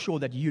and make sure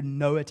that you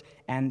know it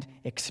and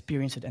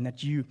experience it and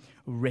that you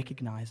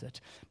recognize it.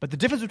 But the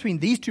difference between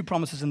these two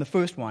promises and the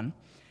first one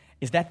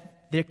is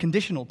that they're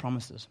conditional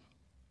promises.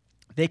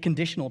 They're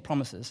conditional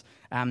promises.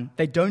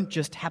 They don't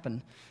just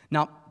happen.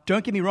 Now,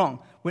 don't get me wrong.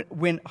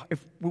 If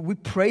we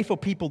pray for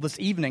people this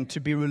evening to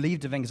be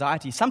relieved of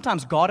anxiety,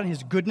 sometimes God in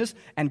His goodness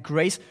and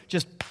grace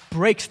just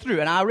breaks through.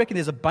 And I reckon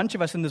there's a bunch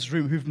of us in this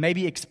room who've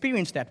maybe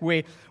experienced that,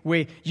 where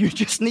you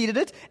just needed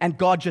it and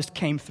God just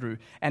came through.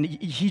 And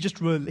He just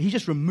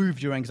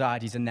removed your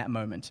anxieties in that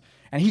moment.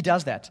 And He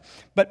does that.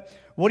 But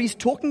what He's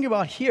talking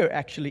about here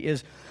actually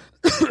is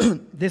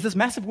there's this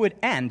massive word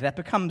 "and"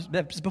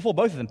 that's before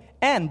both of them,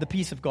 and the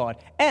peace of God,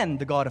 and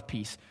the God of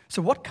peace.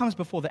 So what comes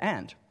before the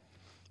 "and"?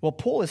 Well,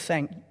 Paul is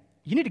saying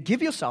you need to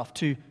give yourself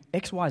to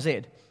X, Y,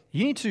 Z.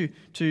 You need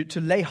to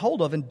lay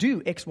hold of and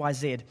do X, Y,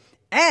 Z,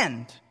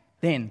 and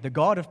then the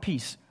God of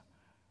peace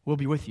will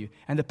be with you,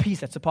 and the peace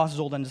that surpasses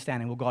all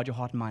understanding will guard your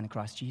heart and mind in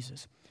Christ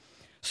Jesus.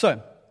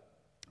 So,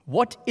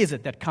 what is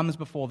it that comes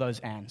before those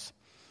 "ands"?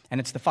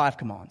 And it's the 5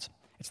 commands.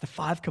 It's the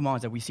 5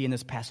 commands that we see in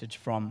this passage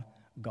from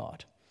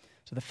God.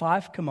 So the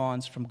 5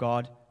 commands from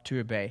God to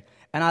obey.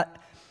 And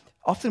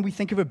often we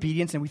think of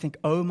obedience and we think,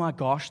 oh my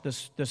gosh,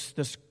 this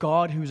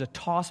God who's a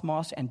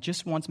taskmaster and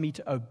just wants me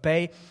to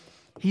obey.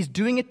 He's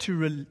doing it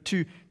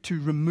to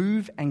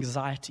remove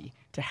anxiety,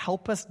 to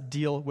help us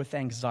deal with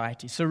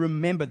anxiety. So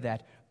remember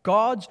that.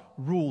 God's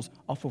rules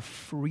are for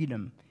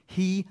freedom.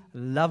 He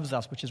loves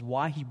us, which is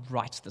why He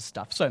writes this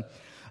stuff. So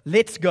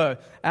let's go.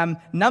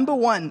 Number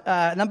one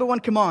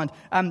command,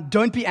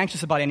 don't be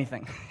anxious about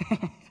anything.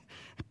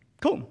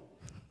 Cool.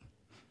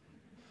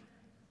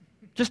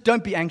 Just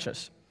don't be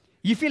anxious.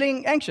 You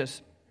feeling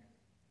anxious?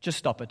 Just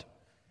stop it.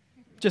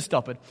 Just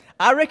stop it.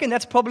 I reckon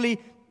that's probably,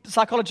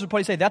 psychologists would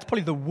probably say that's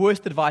probably the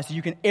worst advice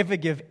you can ever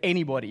give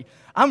anybody.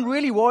 I'm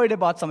really worried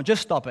about someone.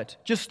 Just stop it.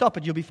 Just stop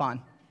it. You'll be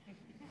fine.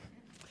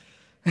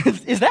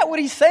 Is that what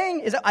he's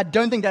saying? I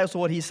don't think that's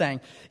what he's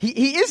saying.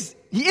 He is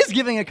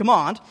giving a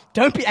command.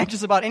 Don't be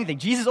anxious about anything.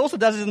 Jesus also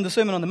does it in the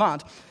Sermon on the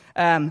Mount.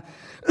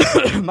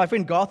 My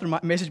friend Garth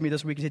messaged me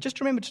this week. He said, just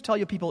remember to tell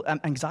your people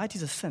anxiety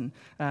is a sin.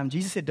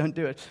 Jesus said, don't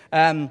do it.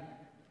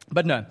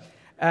 But no.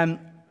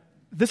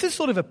 This is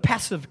sort of a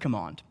passive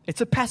command. It's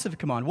a passive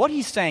command. What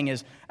he's saying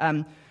is,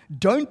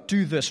 don't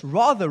do this.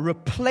 Rather,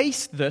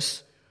 replace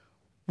this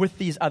with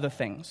these other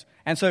things.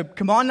 And so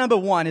command number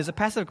 1 is a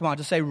passive command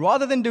to say,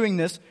 rather than doing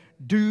this,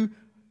 do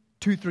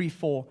 2, 3,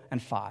 4,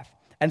 and 5.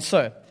 And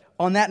so,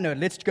 on that note,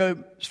 let's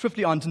go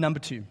swiftly on to number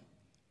 2,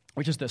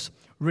 which is this.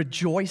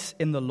 Rejoice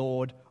in the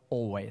Lord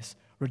always.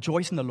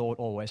 Rejoice in the Lord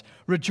always.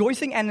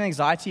 Rejoicing and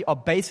anxiety are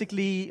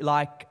basically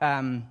like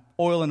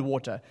oil and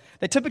water.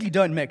 They typically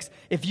don't mix.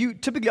 If you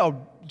typically are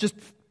just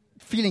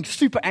feeling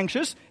super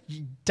anxious,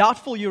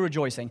 doubtful you're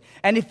rejoicing.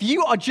 And if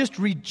you are just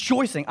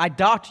rejoicing, I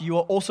doubt you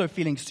are also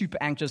feeling super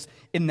anxious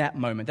in that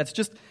moment. That's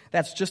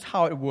just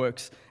how it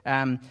works.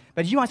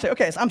 But you might say,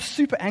 okay, so I'm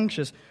super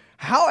anxious.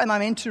 How am I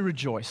meant to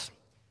rejoice?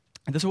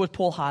 And this is what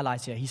Paul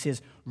highlights here. He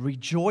says,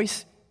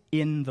 rejoice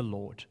in the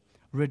Lord.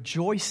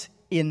 Rejoice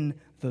in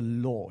the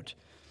Lord.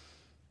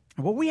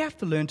 And what we have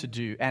to learn to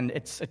do, and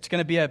it's going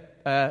to be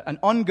an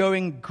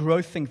ongoing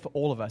growth thing for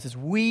all of us, is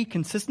we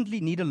consistently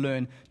need to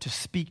learn to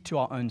speak to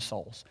our own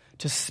souls,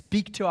 to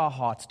speak to our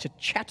hearts, to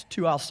chat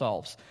to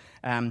ourselves,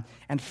 and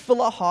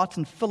fill our hearts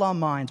and fill our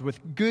minds with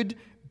good,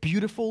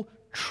 beautiful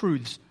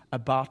truths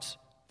about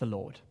the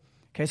Lord.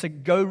 Okay, so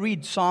go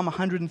read Psalm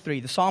 103.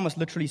 The psalmist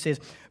literally says,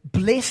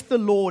 bless the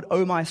Lord,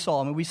 O my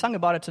soul. I mean, we sung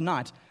about it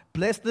tonight.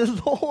 Bless the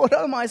Lord,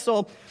 O my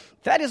soul.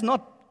 That is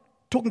not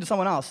talking to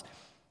someone else.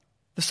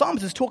 The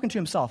psalmist is talking to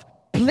himself.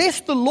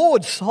 Bless the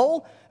Lord,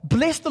 soul.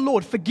 Bless the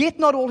Lord. Forget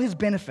not all his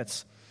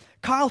benefits.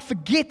 Kyle,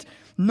 forget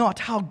not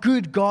how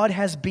good God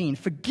has been.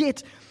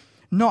 Forget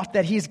not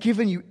that he has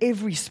given you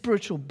every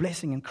spiritual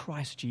blessing in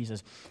Christ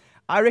Jesus.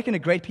 I reckon a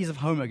great piece of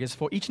homework is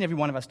for each and every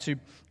one of us to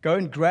go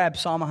and grab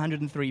Psalm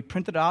 103,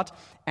 print it out,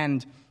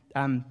 and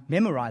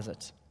memorize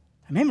it.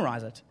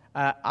 Memorize it.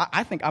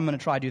 I think I'm going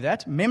to try to do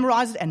that.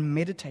 Memorize it and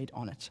meditate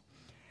on it.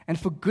 And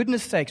for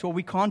goodness sakes, what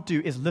we can't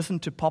do is listen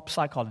to pop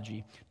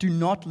psychology. Do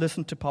not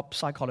listen to pop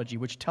psychology,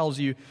 which tells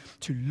you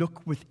to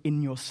look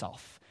within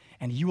yourself,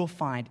 and you will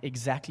find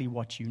exactly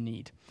what you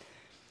need.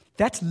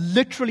 That's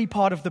literally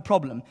part of the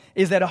problem,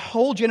 is that a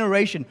whole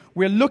generation,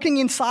 we're looking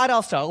inside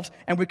ourselves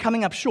and we're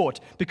coming up short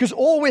because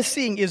all we're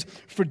seeing is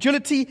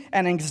fragility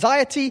and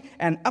anxiety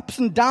and ups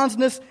and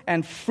downsness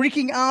and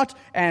freaking out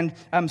and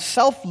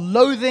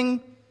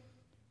self-loathing.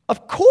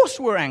 Of course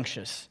we're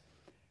anxious.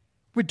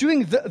 We're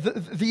doing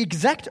the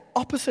exact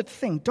opposite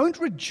thing. Don't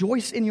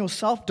rejoice in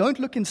yourself. Don't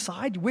look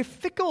inside. We're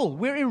fickle.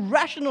 We're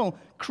irrational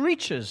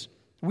creatures.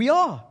 We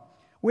are.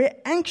 We're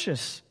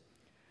anxious.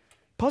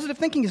 Positive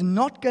thinking is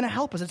not going to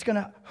help us. It's going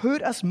to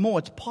hurt us more.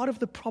 It's part of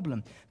the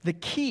problem. The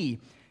key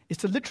is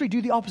to literally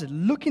do the opposite.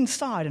 Look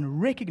inside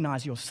and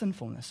recognize your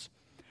sinfulness.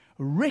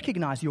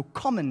 Recognize your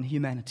common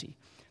humanity.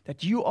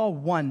 That you are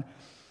one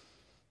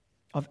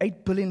of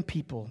 8 billion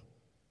people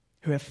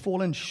who have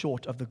fallen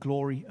short of the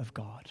glory of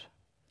God.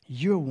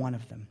 You're one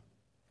of them.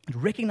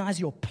 And recognize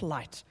your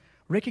plight.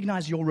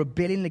 Recognize your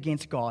rebellion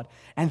against God.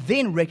 And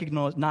then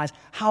recognize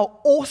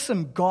how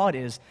awesome God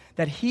is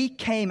that He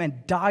came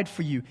and died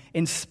for you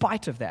in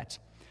spite of that.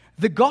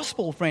 The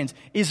gospel, friends,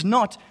 is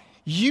not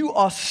you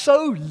are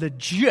so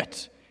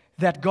legit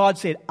that God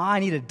said, I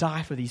need to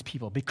die for these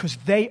people because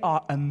they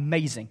are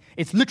amazing.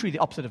 It's literally the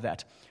opposite of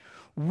that.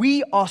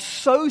 We are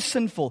so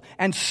sinful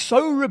and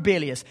so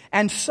rebellious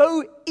and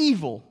so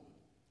evil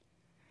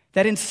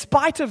that in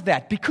spite of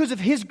that, because of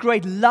His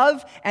great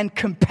love and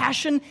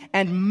compassion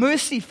and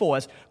mercy for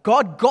us,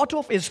 God got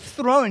off His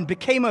throne,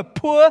 became a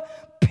poor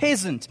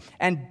peasant,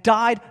 and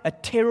died a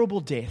terrible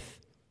death.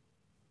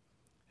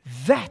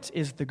 That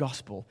is the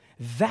gospel.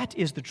 That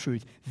is the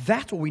truth.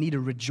 That's what we need to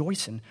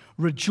rejoice in.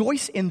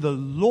 Rejoice in the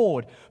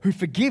Lord who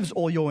forgives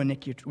all your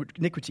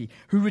iniquity,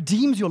 who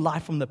redeems your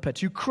life from the pit,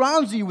 who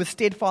crowns you with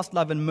steadfast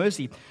love and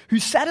mercy, who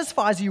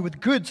satisfies you with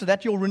good so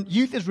that your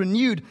youth is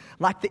renewed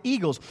like the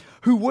eagles,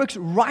 who works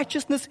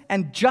righteousness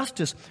and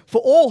justice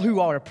for all who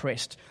are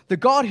oppressed, the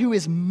God who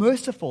is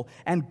merciful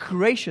and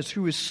gracious,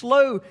 who is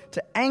slow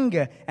to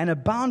anger and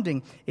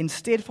abounding in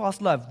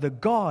steadfast love, the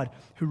God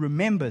who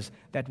remembers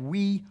that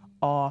we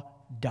are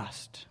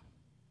dust.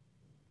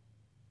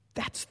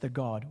 That's the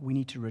God we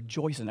need to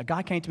rejoice in. A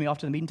guy came to me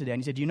after the meeting today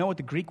and he said, do you know what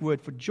the Greek word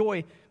for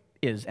joy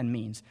is and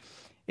means?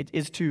 It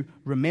is to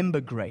remember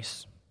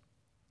grace.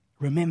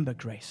 Remember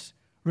grace.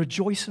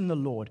 Rejoice in the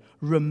Lord.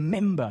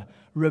 Remember.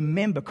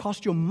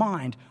 Cast your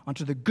mind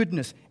onto the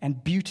goodness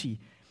and beauty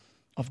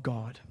of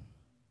God.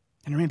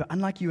 And remember,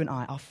 unlike you and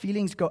I, our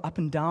feelings go up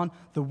and down.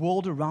 The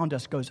world around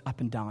us goes up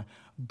and down.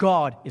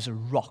 God is a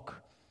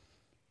rock.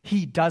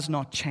 He does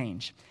not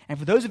change. And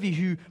for those of you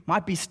who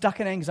might be stuck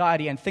in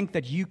anxiety and think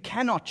that you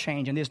cannot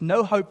change and there's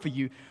no hope for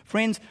you,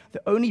 friends,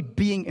 the only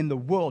being in the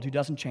world who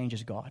doesn't change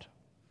is God.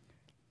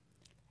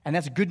 And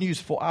that's good news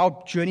for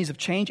our journeys of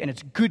change, and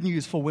it's good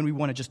news for when we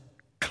want to just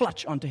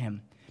clutch onto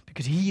Him,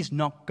 because He is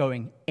not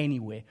going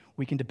anywhere.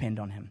 We can depend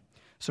on Him.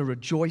 So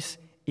rejoice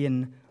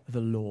in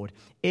the Lord.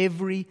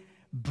 Every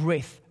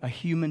breath a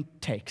human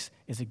takes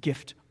is a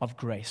gift of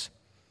grace.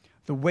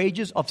 The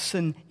wages of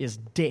sin is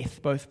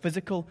death, both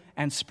physical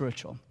and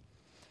spiritual.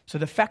 So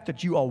the fact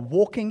that you are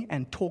walking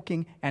and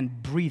talking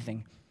and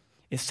breathing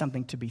is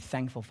something to be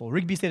thankful for.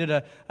 Rigby said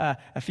it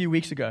a few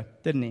weeks ago,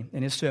 didn't he,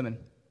 in his sermon?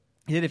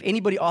 He said, if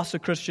anybody asks a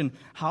Christian,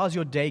 how's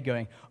your day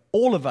going?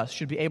 All of us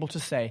should be able to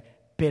say,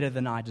 better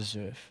than I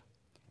deserve.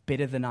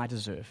 Better than I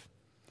deserve.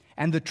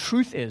 And the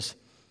truth is,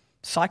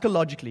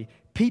 psychologically,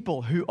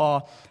 people who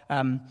are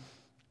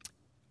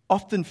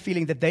often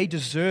feeling that they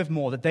deserve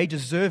more, that they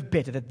deserve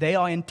better, that they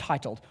are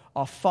entitled,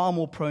 are far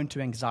more prone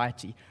to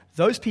anxiety.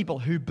 Those people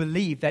who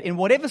believe that in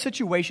whatever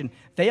situation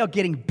they are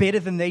getting better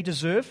than they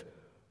deserve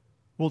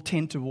will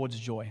tend towards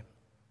joy.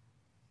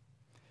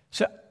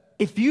 So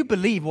if you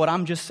believe what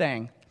I'm just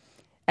saying,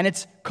 and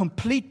it's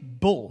complete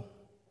bull,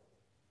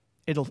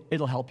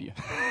 it'll help you.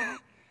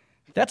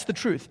 That's the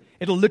truth.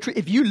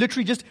 If you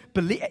literally just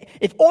believe,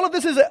 if all of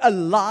this is a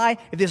lie,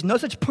 if there's no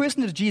such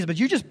person as Jesus, but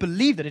you just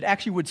believe that, it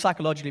actually would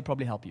psychologically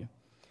probably help you.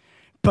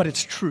 But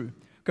it's true.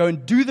 Go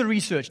and do the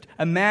research.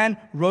 A man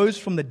rose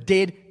from the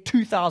dead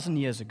 2,000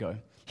 years ago.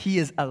 He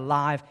is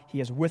alive.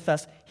 He is with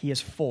us. He is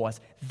for us.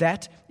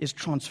 That is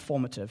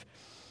transformative.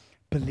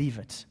 Believe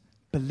it.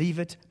 Believe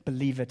it.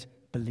 Believe it.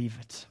 Believe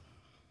it.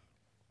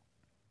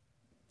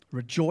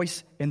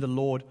 Rejoice in the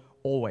Lord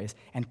always.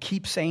 And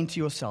keep saying to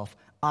yourself,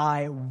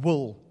 I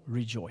will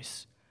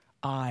rejoice.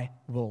 I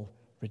will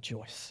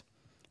rejoice.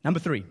 Number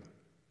 3.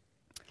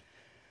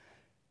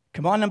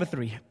 Command number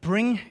 3.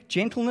 Bring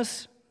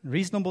gentleness,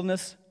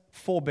 reasonableness,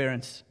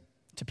 forbearance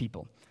to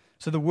people.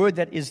 So the word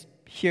that is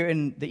here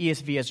in the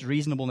ESV as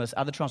reasonableness,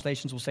 other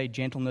translations will say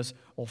gentleness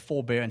or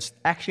forbearance.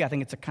 Actually, I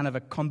think it's a kind of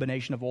a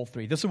combination of all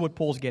three. This is what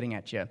Paul's getting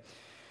at here.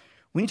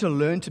 We need to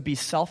learn to be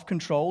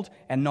self-controlled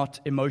and not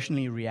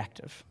emotionally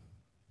reactive.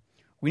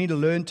 We need to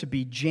learn to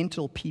be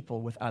gentle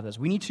people with others.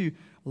 We need to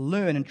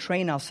learn and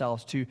train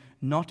ourselves to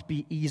not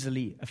be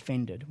easily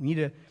offended. We need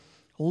to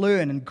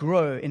learn and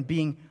grow in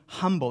being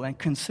humble and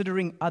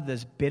considering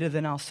others better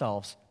than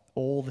ourselves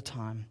all the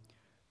time.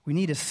 We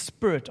need a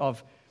spirit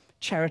of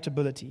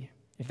charitability,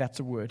 if that's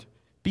a word.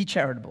 Be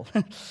charitable.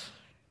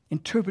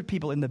 Interpret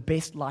people in the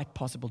best light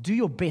possible. Do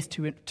your best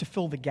to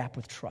fill the gap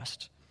with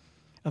trust.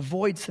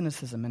 Avoid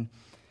cynicism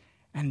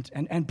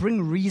and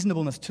bring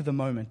reasonableness to the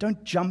moment.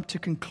 Don't jump to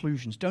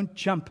conclusions. Don't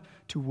jump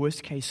to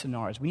worst-case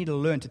scenarios. We need to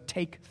learn to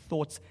take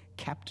thoughts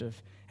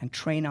captive and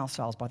train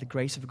ourselves by the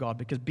grace of God,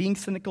 because being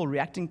cynical,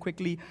 reacting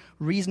quickly,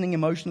 reasoning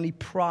emotionally,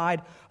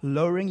 pride,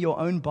 lowering your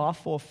own bar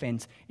for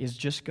offense is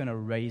just going to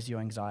raise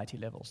your anxiety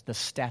levels. The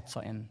stats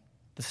are in.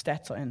 The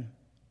stats are in.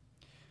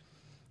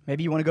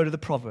 Maybe you want to go to the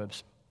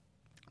Proverbs.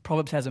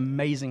 Proverbs has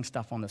amazing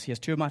stuff on this. Here's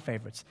 2 of my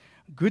favorites.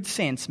 Good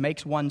sense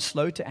makes one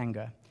slow to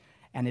anger,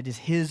 and it is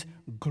his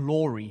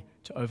glory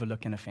to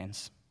overlook an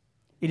offense.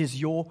 It is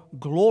your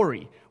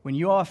glory when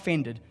you are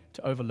offended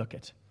to overlook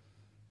it.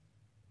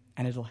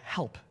 And it'll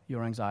help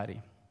your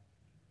anxiety.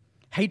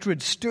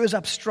 Hatred stirs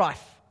up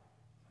strife.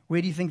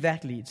 Where do you think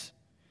that leads?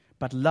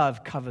 But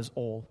love covers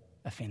all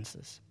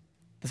offenses.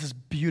 This is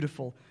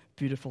beautiful,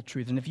 beautiful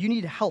truth. And if you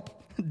need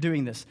help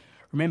doing this,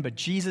 remember,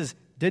 Jesus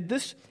did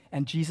this,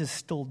 and Jesus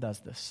still does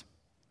this.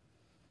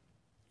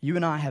 You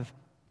and I have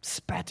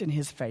spat in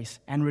his face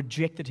and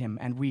rejected him,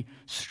 and we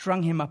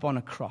strung him up on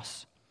a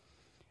cross.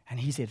 And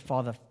he said,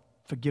 Father,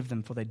 forgive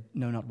them, for they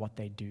know not what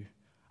they do.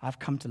 I've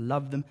come to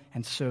love them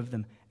and serve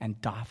them and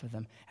die for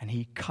them. And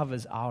he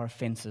covers our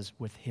offenses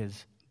with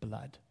his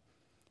blood.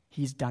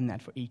 He's done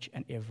that for each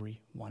and every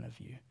one of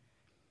you.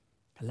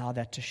 Allow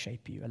that to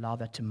shape you. Allow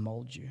that to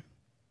mold you.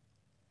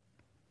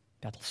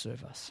 That'll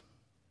serve us.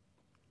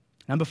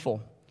 Number 4,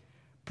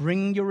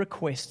 bring your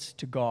requests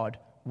to God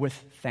with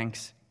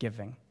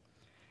thanksgiving.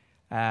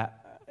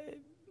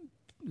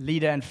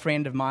 Leader and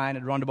friend of mine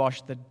at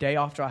Rondebosch, the day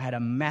after I had a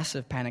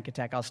massive panic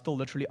attack, I was still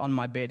literally on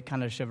my bed,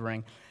 kind of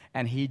shivering.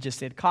 And he just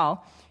said,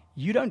 Kyle,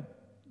 you don't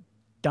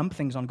dump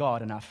things on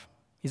God enough.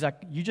 He's like,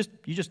 you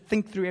just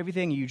think through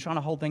everything. You're trying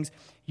to hold things.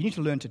 You need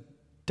to learn to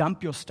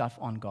dump your stuff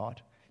on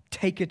God.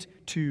 Take it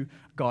to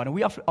God. And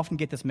we often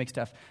get this mixed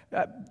up.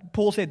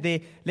 Paul said there,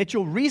 let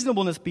your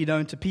reasonableness be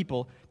known to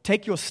people.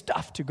 Take your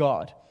stuff to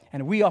God.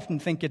 And we often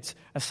think it's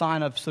a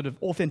sign of sort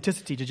of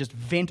authenticity to just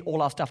vent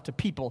all our stuff to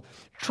people,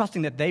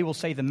 trusting that they will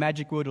say the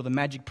magic word or the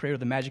magic prayer or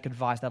the magic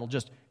advice that'll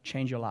just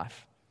change your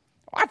life.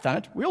 I've done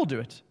it. We all do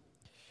it.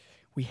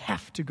 We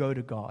have to go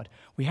to God.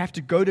 We have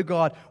to go to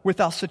God with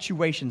our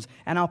situations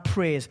and our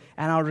prayers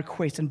and our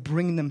requests and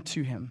bring them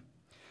to him.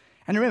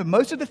 And remember,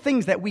 most of the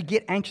things that we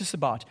get anxious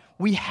about,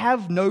 we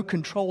have no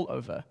control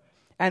over.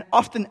 And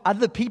often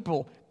other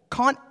people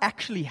can't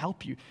actually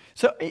help you.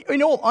 So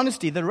in all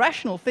honesty, the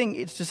rational thing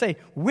is to say,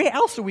 where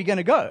else are we going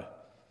to go?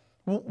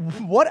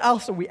 What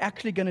else are we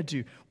actually going to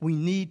do? We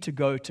need to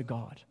go to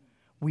God.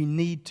 We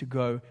need to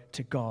go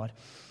to God.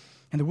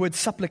 And the word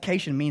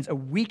supplication means a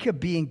weaker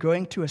being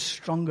going to a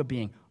stronger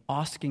being,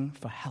 asking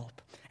for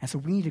help. And so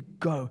we need to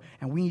go,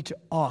 and we need to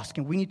ask,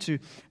 and we need to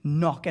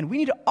knock, and we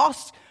need to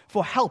ask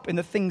for help in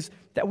the things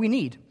that we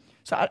need.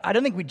 So I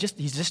don't think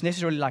he's just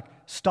necessarily like,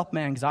 stop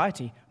my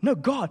anxiety. No,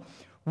 God,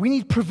 we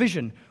need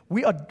provision.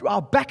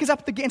 Our back is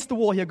up against the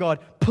wall here, God.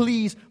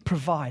 Please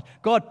provide.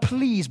 God,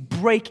 please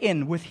break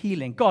in with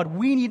healing. God,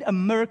 we need a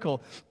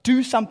miracle.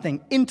 Do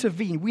something.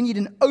 Intervene. We need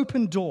an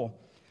open door.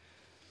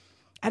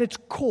 At its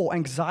core,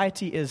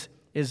 anxiety is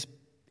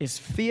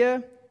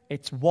fear,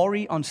 it's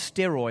worry on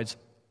steroids,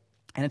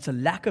 and it's a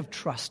lack of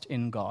trust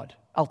in God.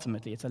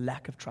 Ultimately, it's a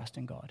lack of trust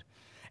in God.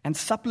 And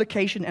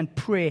supplication and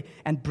prayer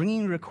and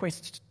bringing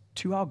requests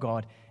to our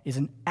God is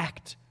an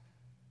act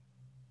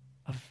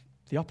of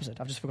the opposite.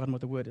 I've just forgotten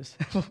what the word is.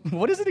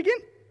 What is it again?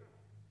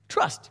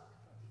 Trust.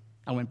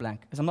 I went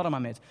blank because I'm not on my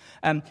meds.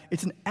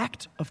 It's an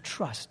act of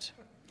trust.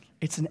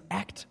 It's an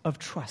act of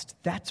trust.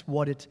 That's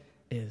what it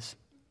is.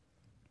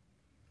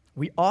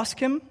 We ask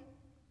Him,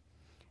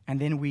 and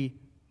then we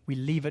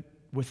leave it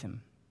with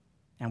Him,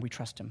 and we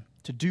trust Him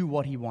to do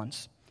what He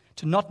wants,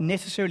 to not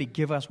necessarily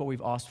give us what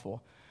we've asked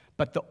for,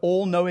 but the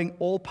all-knowing,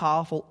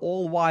 all-powerful,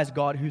 all-wise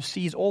God who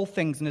sees all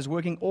things and is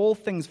working all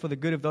things for the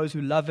good of those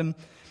who love Him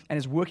and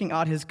is working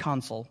out His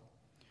counsel.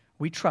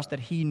 We trust that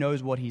He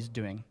knows what He's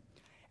doing.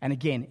 And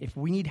again, if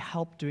we need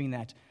help doing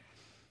that,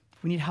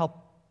 if we need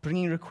help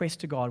bringing requests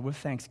to God with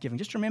thanksgiving,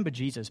 just remember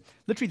Jesus.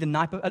 Literally the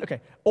night,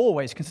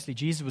 always consistently,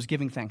 Jesus was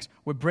giving thanks.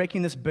 We're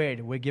breaking this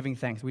bread, we're giving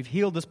thanks. We've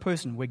healed this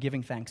person, we're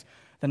giving thanks.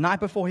 The night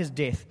before His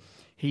death,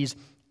 He's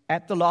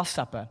at the Last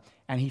Supper,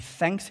 and He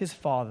thanks His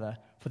Father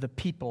for the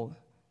people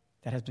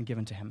that has been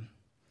given to Him.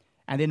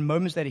 And then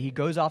moments later, He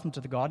goes out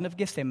into the Garden of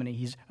Gethsemane.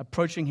 He's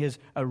approaching His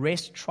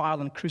arrest, trial,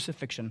 and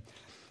crucifixion.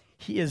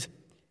 He is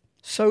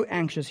so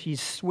anxious,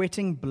 he's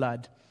sweating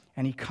blood,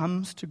 and He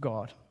comes to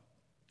God,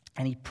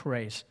 and He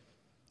prays.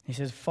 He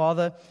says,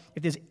 Father,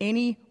 if there's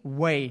any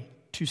way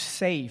to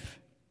save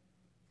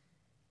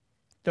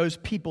those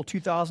people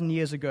 2,000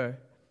 years ago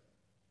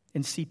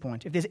in Sea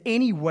Point, if there's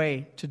any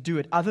way to do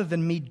it other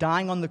than me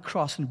dying on the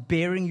cross and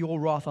bearing your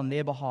wrath on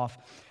their behalf,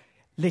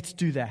 let's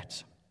do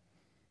that.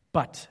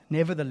 But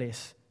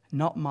nevertheless,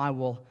 not my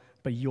will,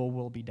 but your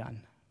will be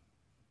done.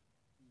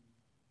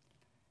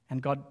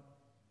 And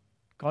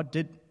God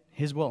did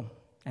His will,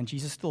 and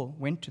Jesus still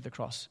went to the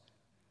cross.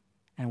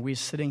 And we're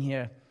sitting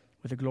here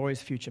with a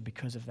glorious future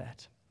because of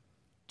that.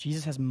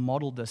 Jesus has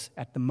modeled this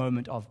at the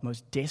moment of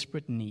most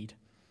desperate need.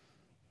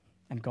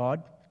 And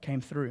God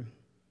came through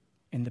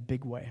in the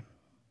big way.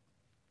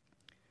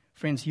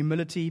 Friends,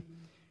 humility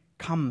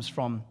comes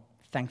from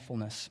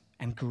thankfulness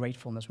and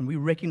gratefulness. When we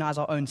recognize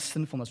our own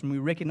sinfulness, when we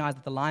recognize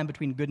that the line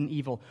between good and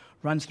evil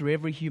runs through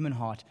every human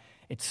heart,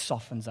 it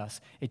softens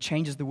us. It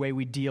changes the way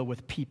we deal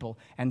with people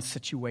and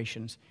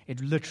situations. It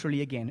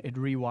literally, again, it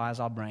rewires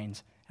our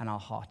brains and our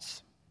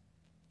hearts.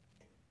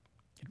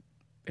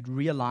 It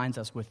realigns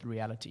us with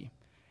reality.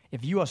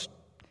 If you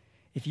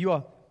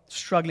are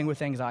struggling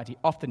with anxiety,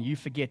 often you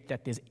forget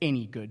that there's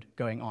any good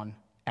going on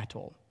at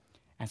all.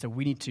 And so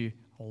we need to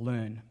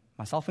learn,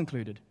 myself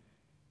included,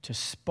 to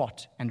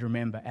spot and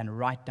remember and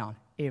write down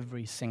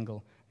every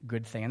single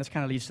good thing. And this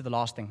kind of leads to the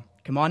last thing.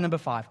 Command number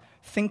 5,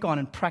 think on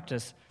and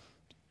practice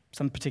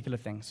some particular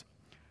things.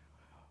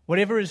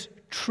 Whatever is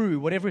true,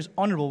 whatever is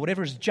honorable,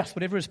 whatever is just,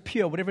 whatever is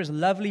pure, whatever is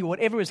lovely,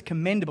 whatever is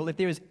commendable, if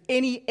there is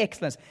any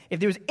excellence, if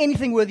there is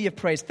anything worthy of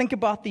praise, think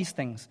about these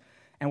things.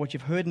 And what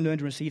you've heard and learned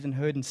and received and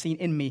heard and seen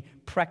in me,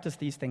 practice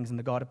these things, and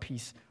the God of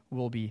peace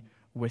will be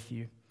with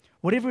you.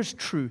 Whatever is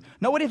true,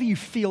 not whatever you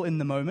feel in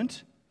the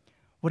moment,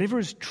 whatever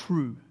is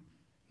true,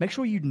 make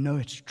sure you know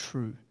it's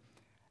true.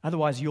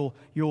 Otherwise,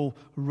 you'll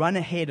run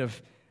ahead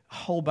of a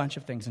whole bunch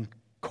of things and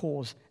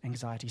cause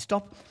anxiety.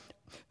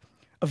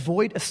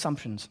 Avoid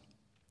assumptions.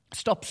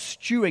 Stop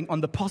stewing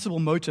on the possible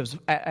motives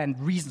and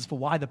reasons for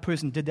why the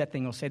person did that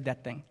thing or said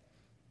that thing.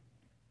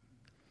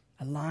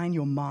 Align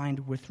your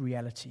mind with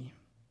reality.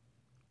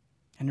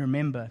 And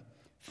remember,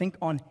 think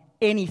on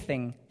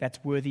anything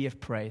that's worthy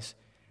of praise.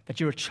 That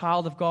you're a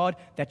child of God,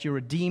 that you're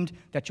redeemed,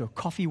 that your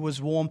coffee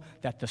was warm,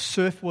 that the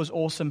surf was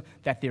awesome,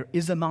 that there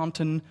is a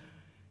mountain.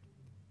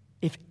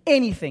 If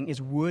anything is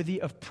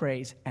worthy of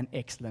praise and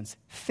excellence,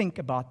 think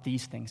about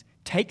these things.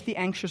 Take the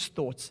anxious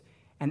thoughts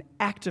and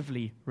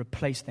actively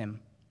replace them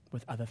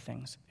with other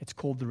things. It's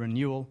called the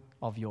renewal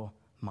of your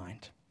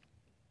mind.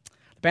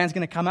 The band's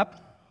going to come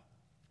up,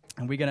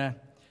 and we're going to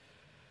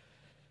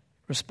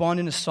respond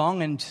in a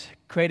song and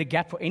create a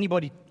gap for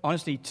anybody,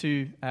 honestly,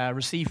 to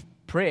receive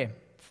prayer.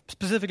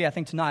 Specifically, I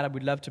think tonight I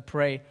would love to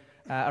pray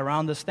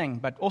around this thing,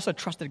 but also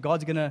trust that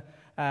God's going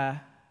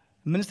to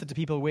minister to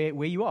people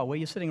where you are, where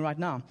you're sitting right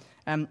now.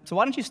 So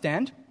why don't you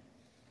stand?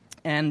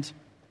 And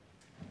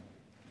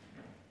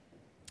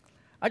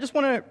I just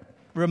want to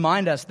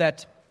remind us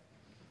that,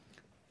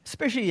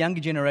 especially the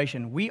younger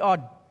generation, we are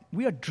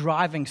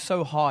driving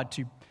so hard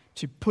to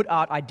to put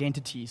out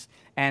identities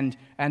and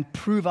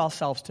prove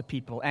ourselves to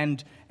people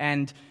and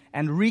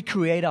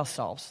recreate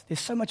ourselves. There's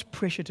so much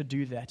pressure to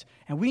do that.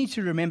 And we need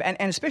to remember, and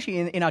especially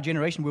in our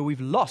generation where we've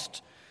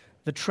lost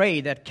the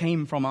trade that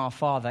came from our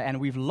father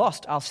and we've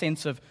lost our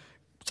sense of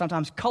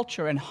sometimes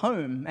culture and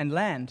home and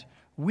land,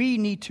 we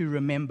need to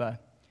remember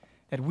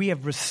that we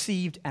have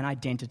received an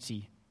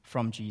identity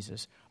from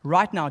Jesus.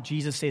 Right now,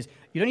 Jesus says,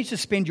 you don't need to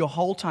spend your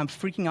whole time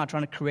freaking out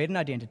trying to create an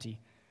identity.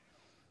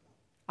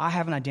 I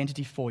have an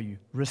identity for you.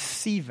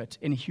 Receive it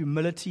in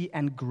humility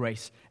and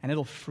grace, and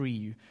it'll free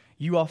you.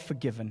 You are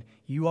forgiven.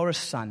 You are a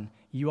son.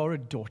 You are a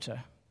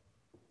daughter.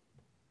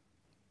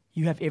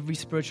 You have every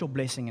spiritual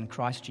blessing in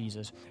Christ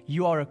Jesus.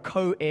 You are a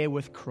co-heir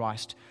with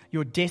Christ.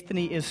 Your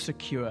destiny is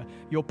secure.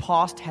 Your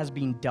past has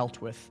been dealt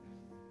with.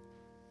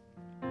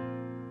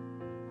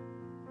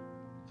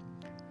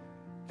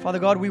 Father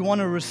God, we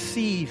want to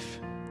receive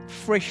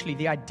freshly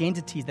the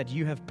identities that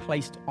you have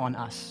placed on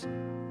us.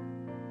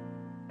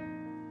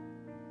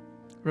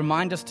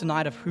 Remind us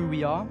tonight of who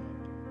we are.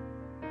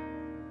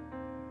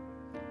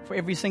 For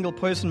every single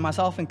person,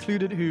 myself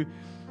included, who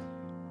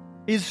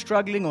is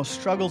struggling or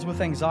struggles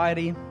with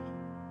anxiety,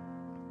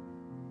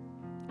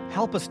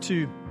 help us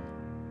to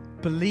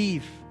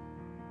believe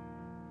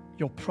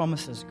your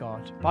promises,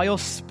 God. By your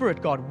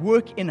Spirit, God,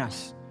 work in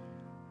us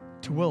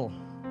to will,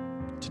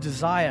 to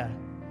desire,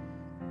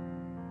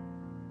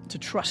 to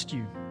trust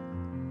you.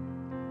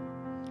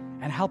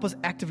 And help us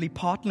actively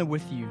partner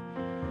with you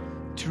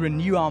to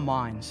renew our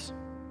minds,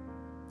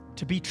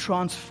 to be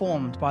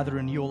transformed by the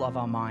renewal of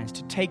our minds,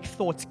 to take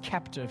thoughts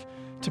captive,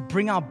 to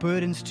bring our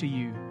burdens to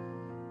you,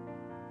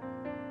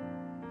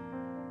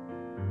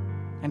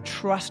 and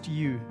trust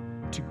you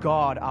to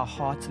guard our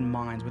hearts and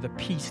minds with a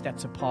peace that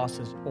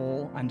surpasses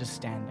all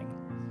understanding.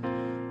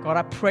 God,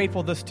 I pray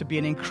for this to be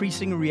an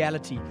increasing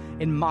reality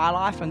in my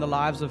life and the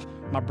lives of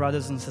my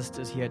brothers and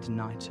sisters here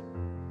tonight.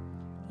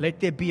 Let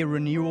there be a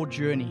renewal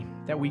journey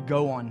that we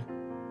go on,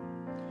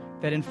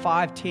 that in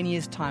 5-10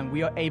 years' time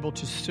we are able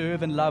to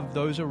serve and love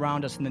those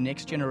around us in the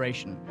next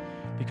generation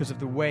because of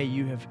the way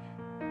you have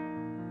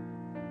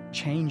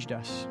changed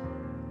us.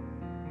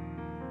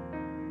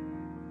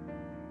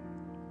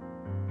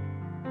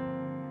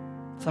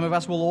 Some of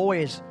us will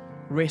always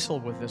wrestle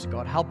with this,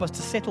 God. Help us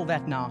to settle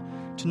that now,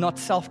 to not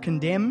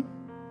self-condemn,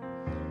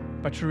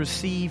 but to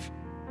receive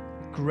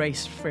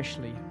grace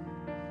freshly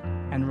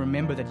and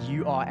remember that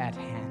you are at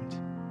hand.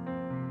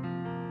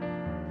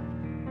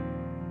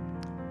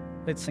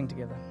 Let's sing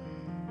together.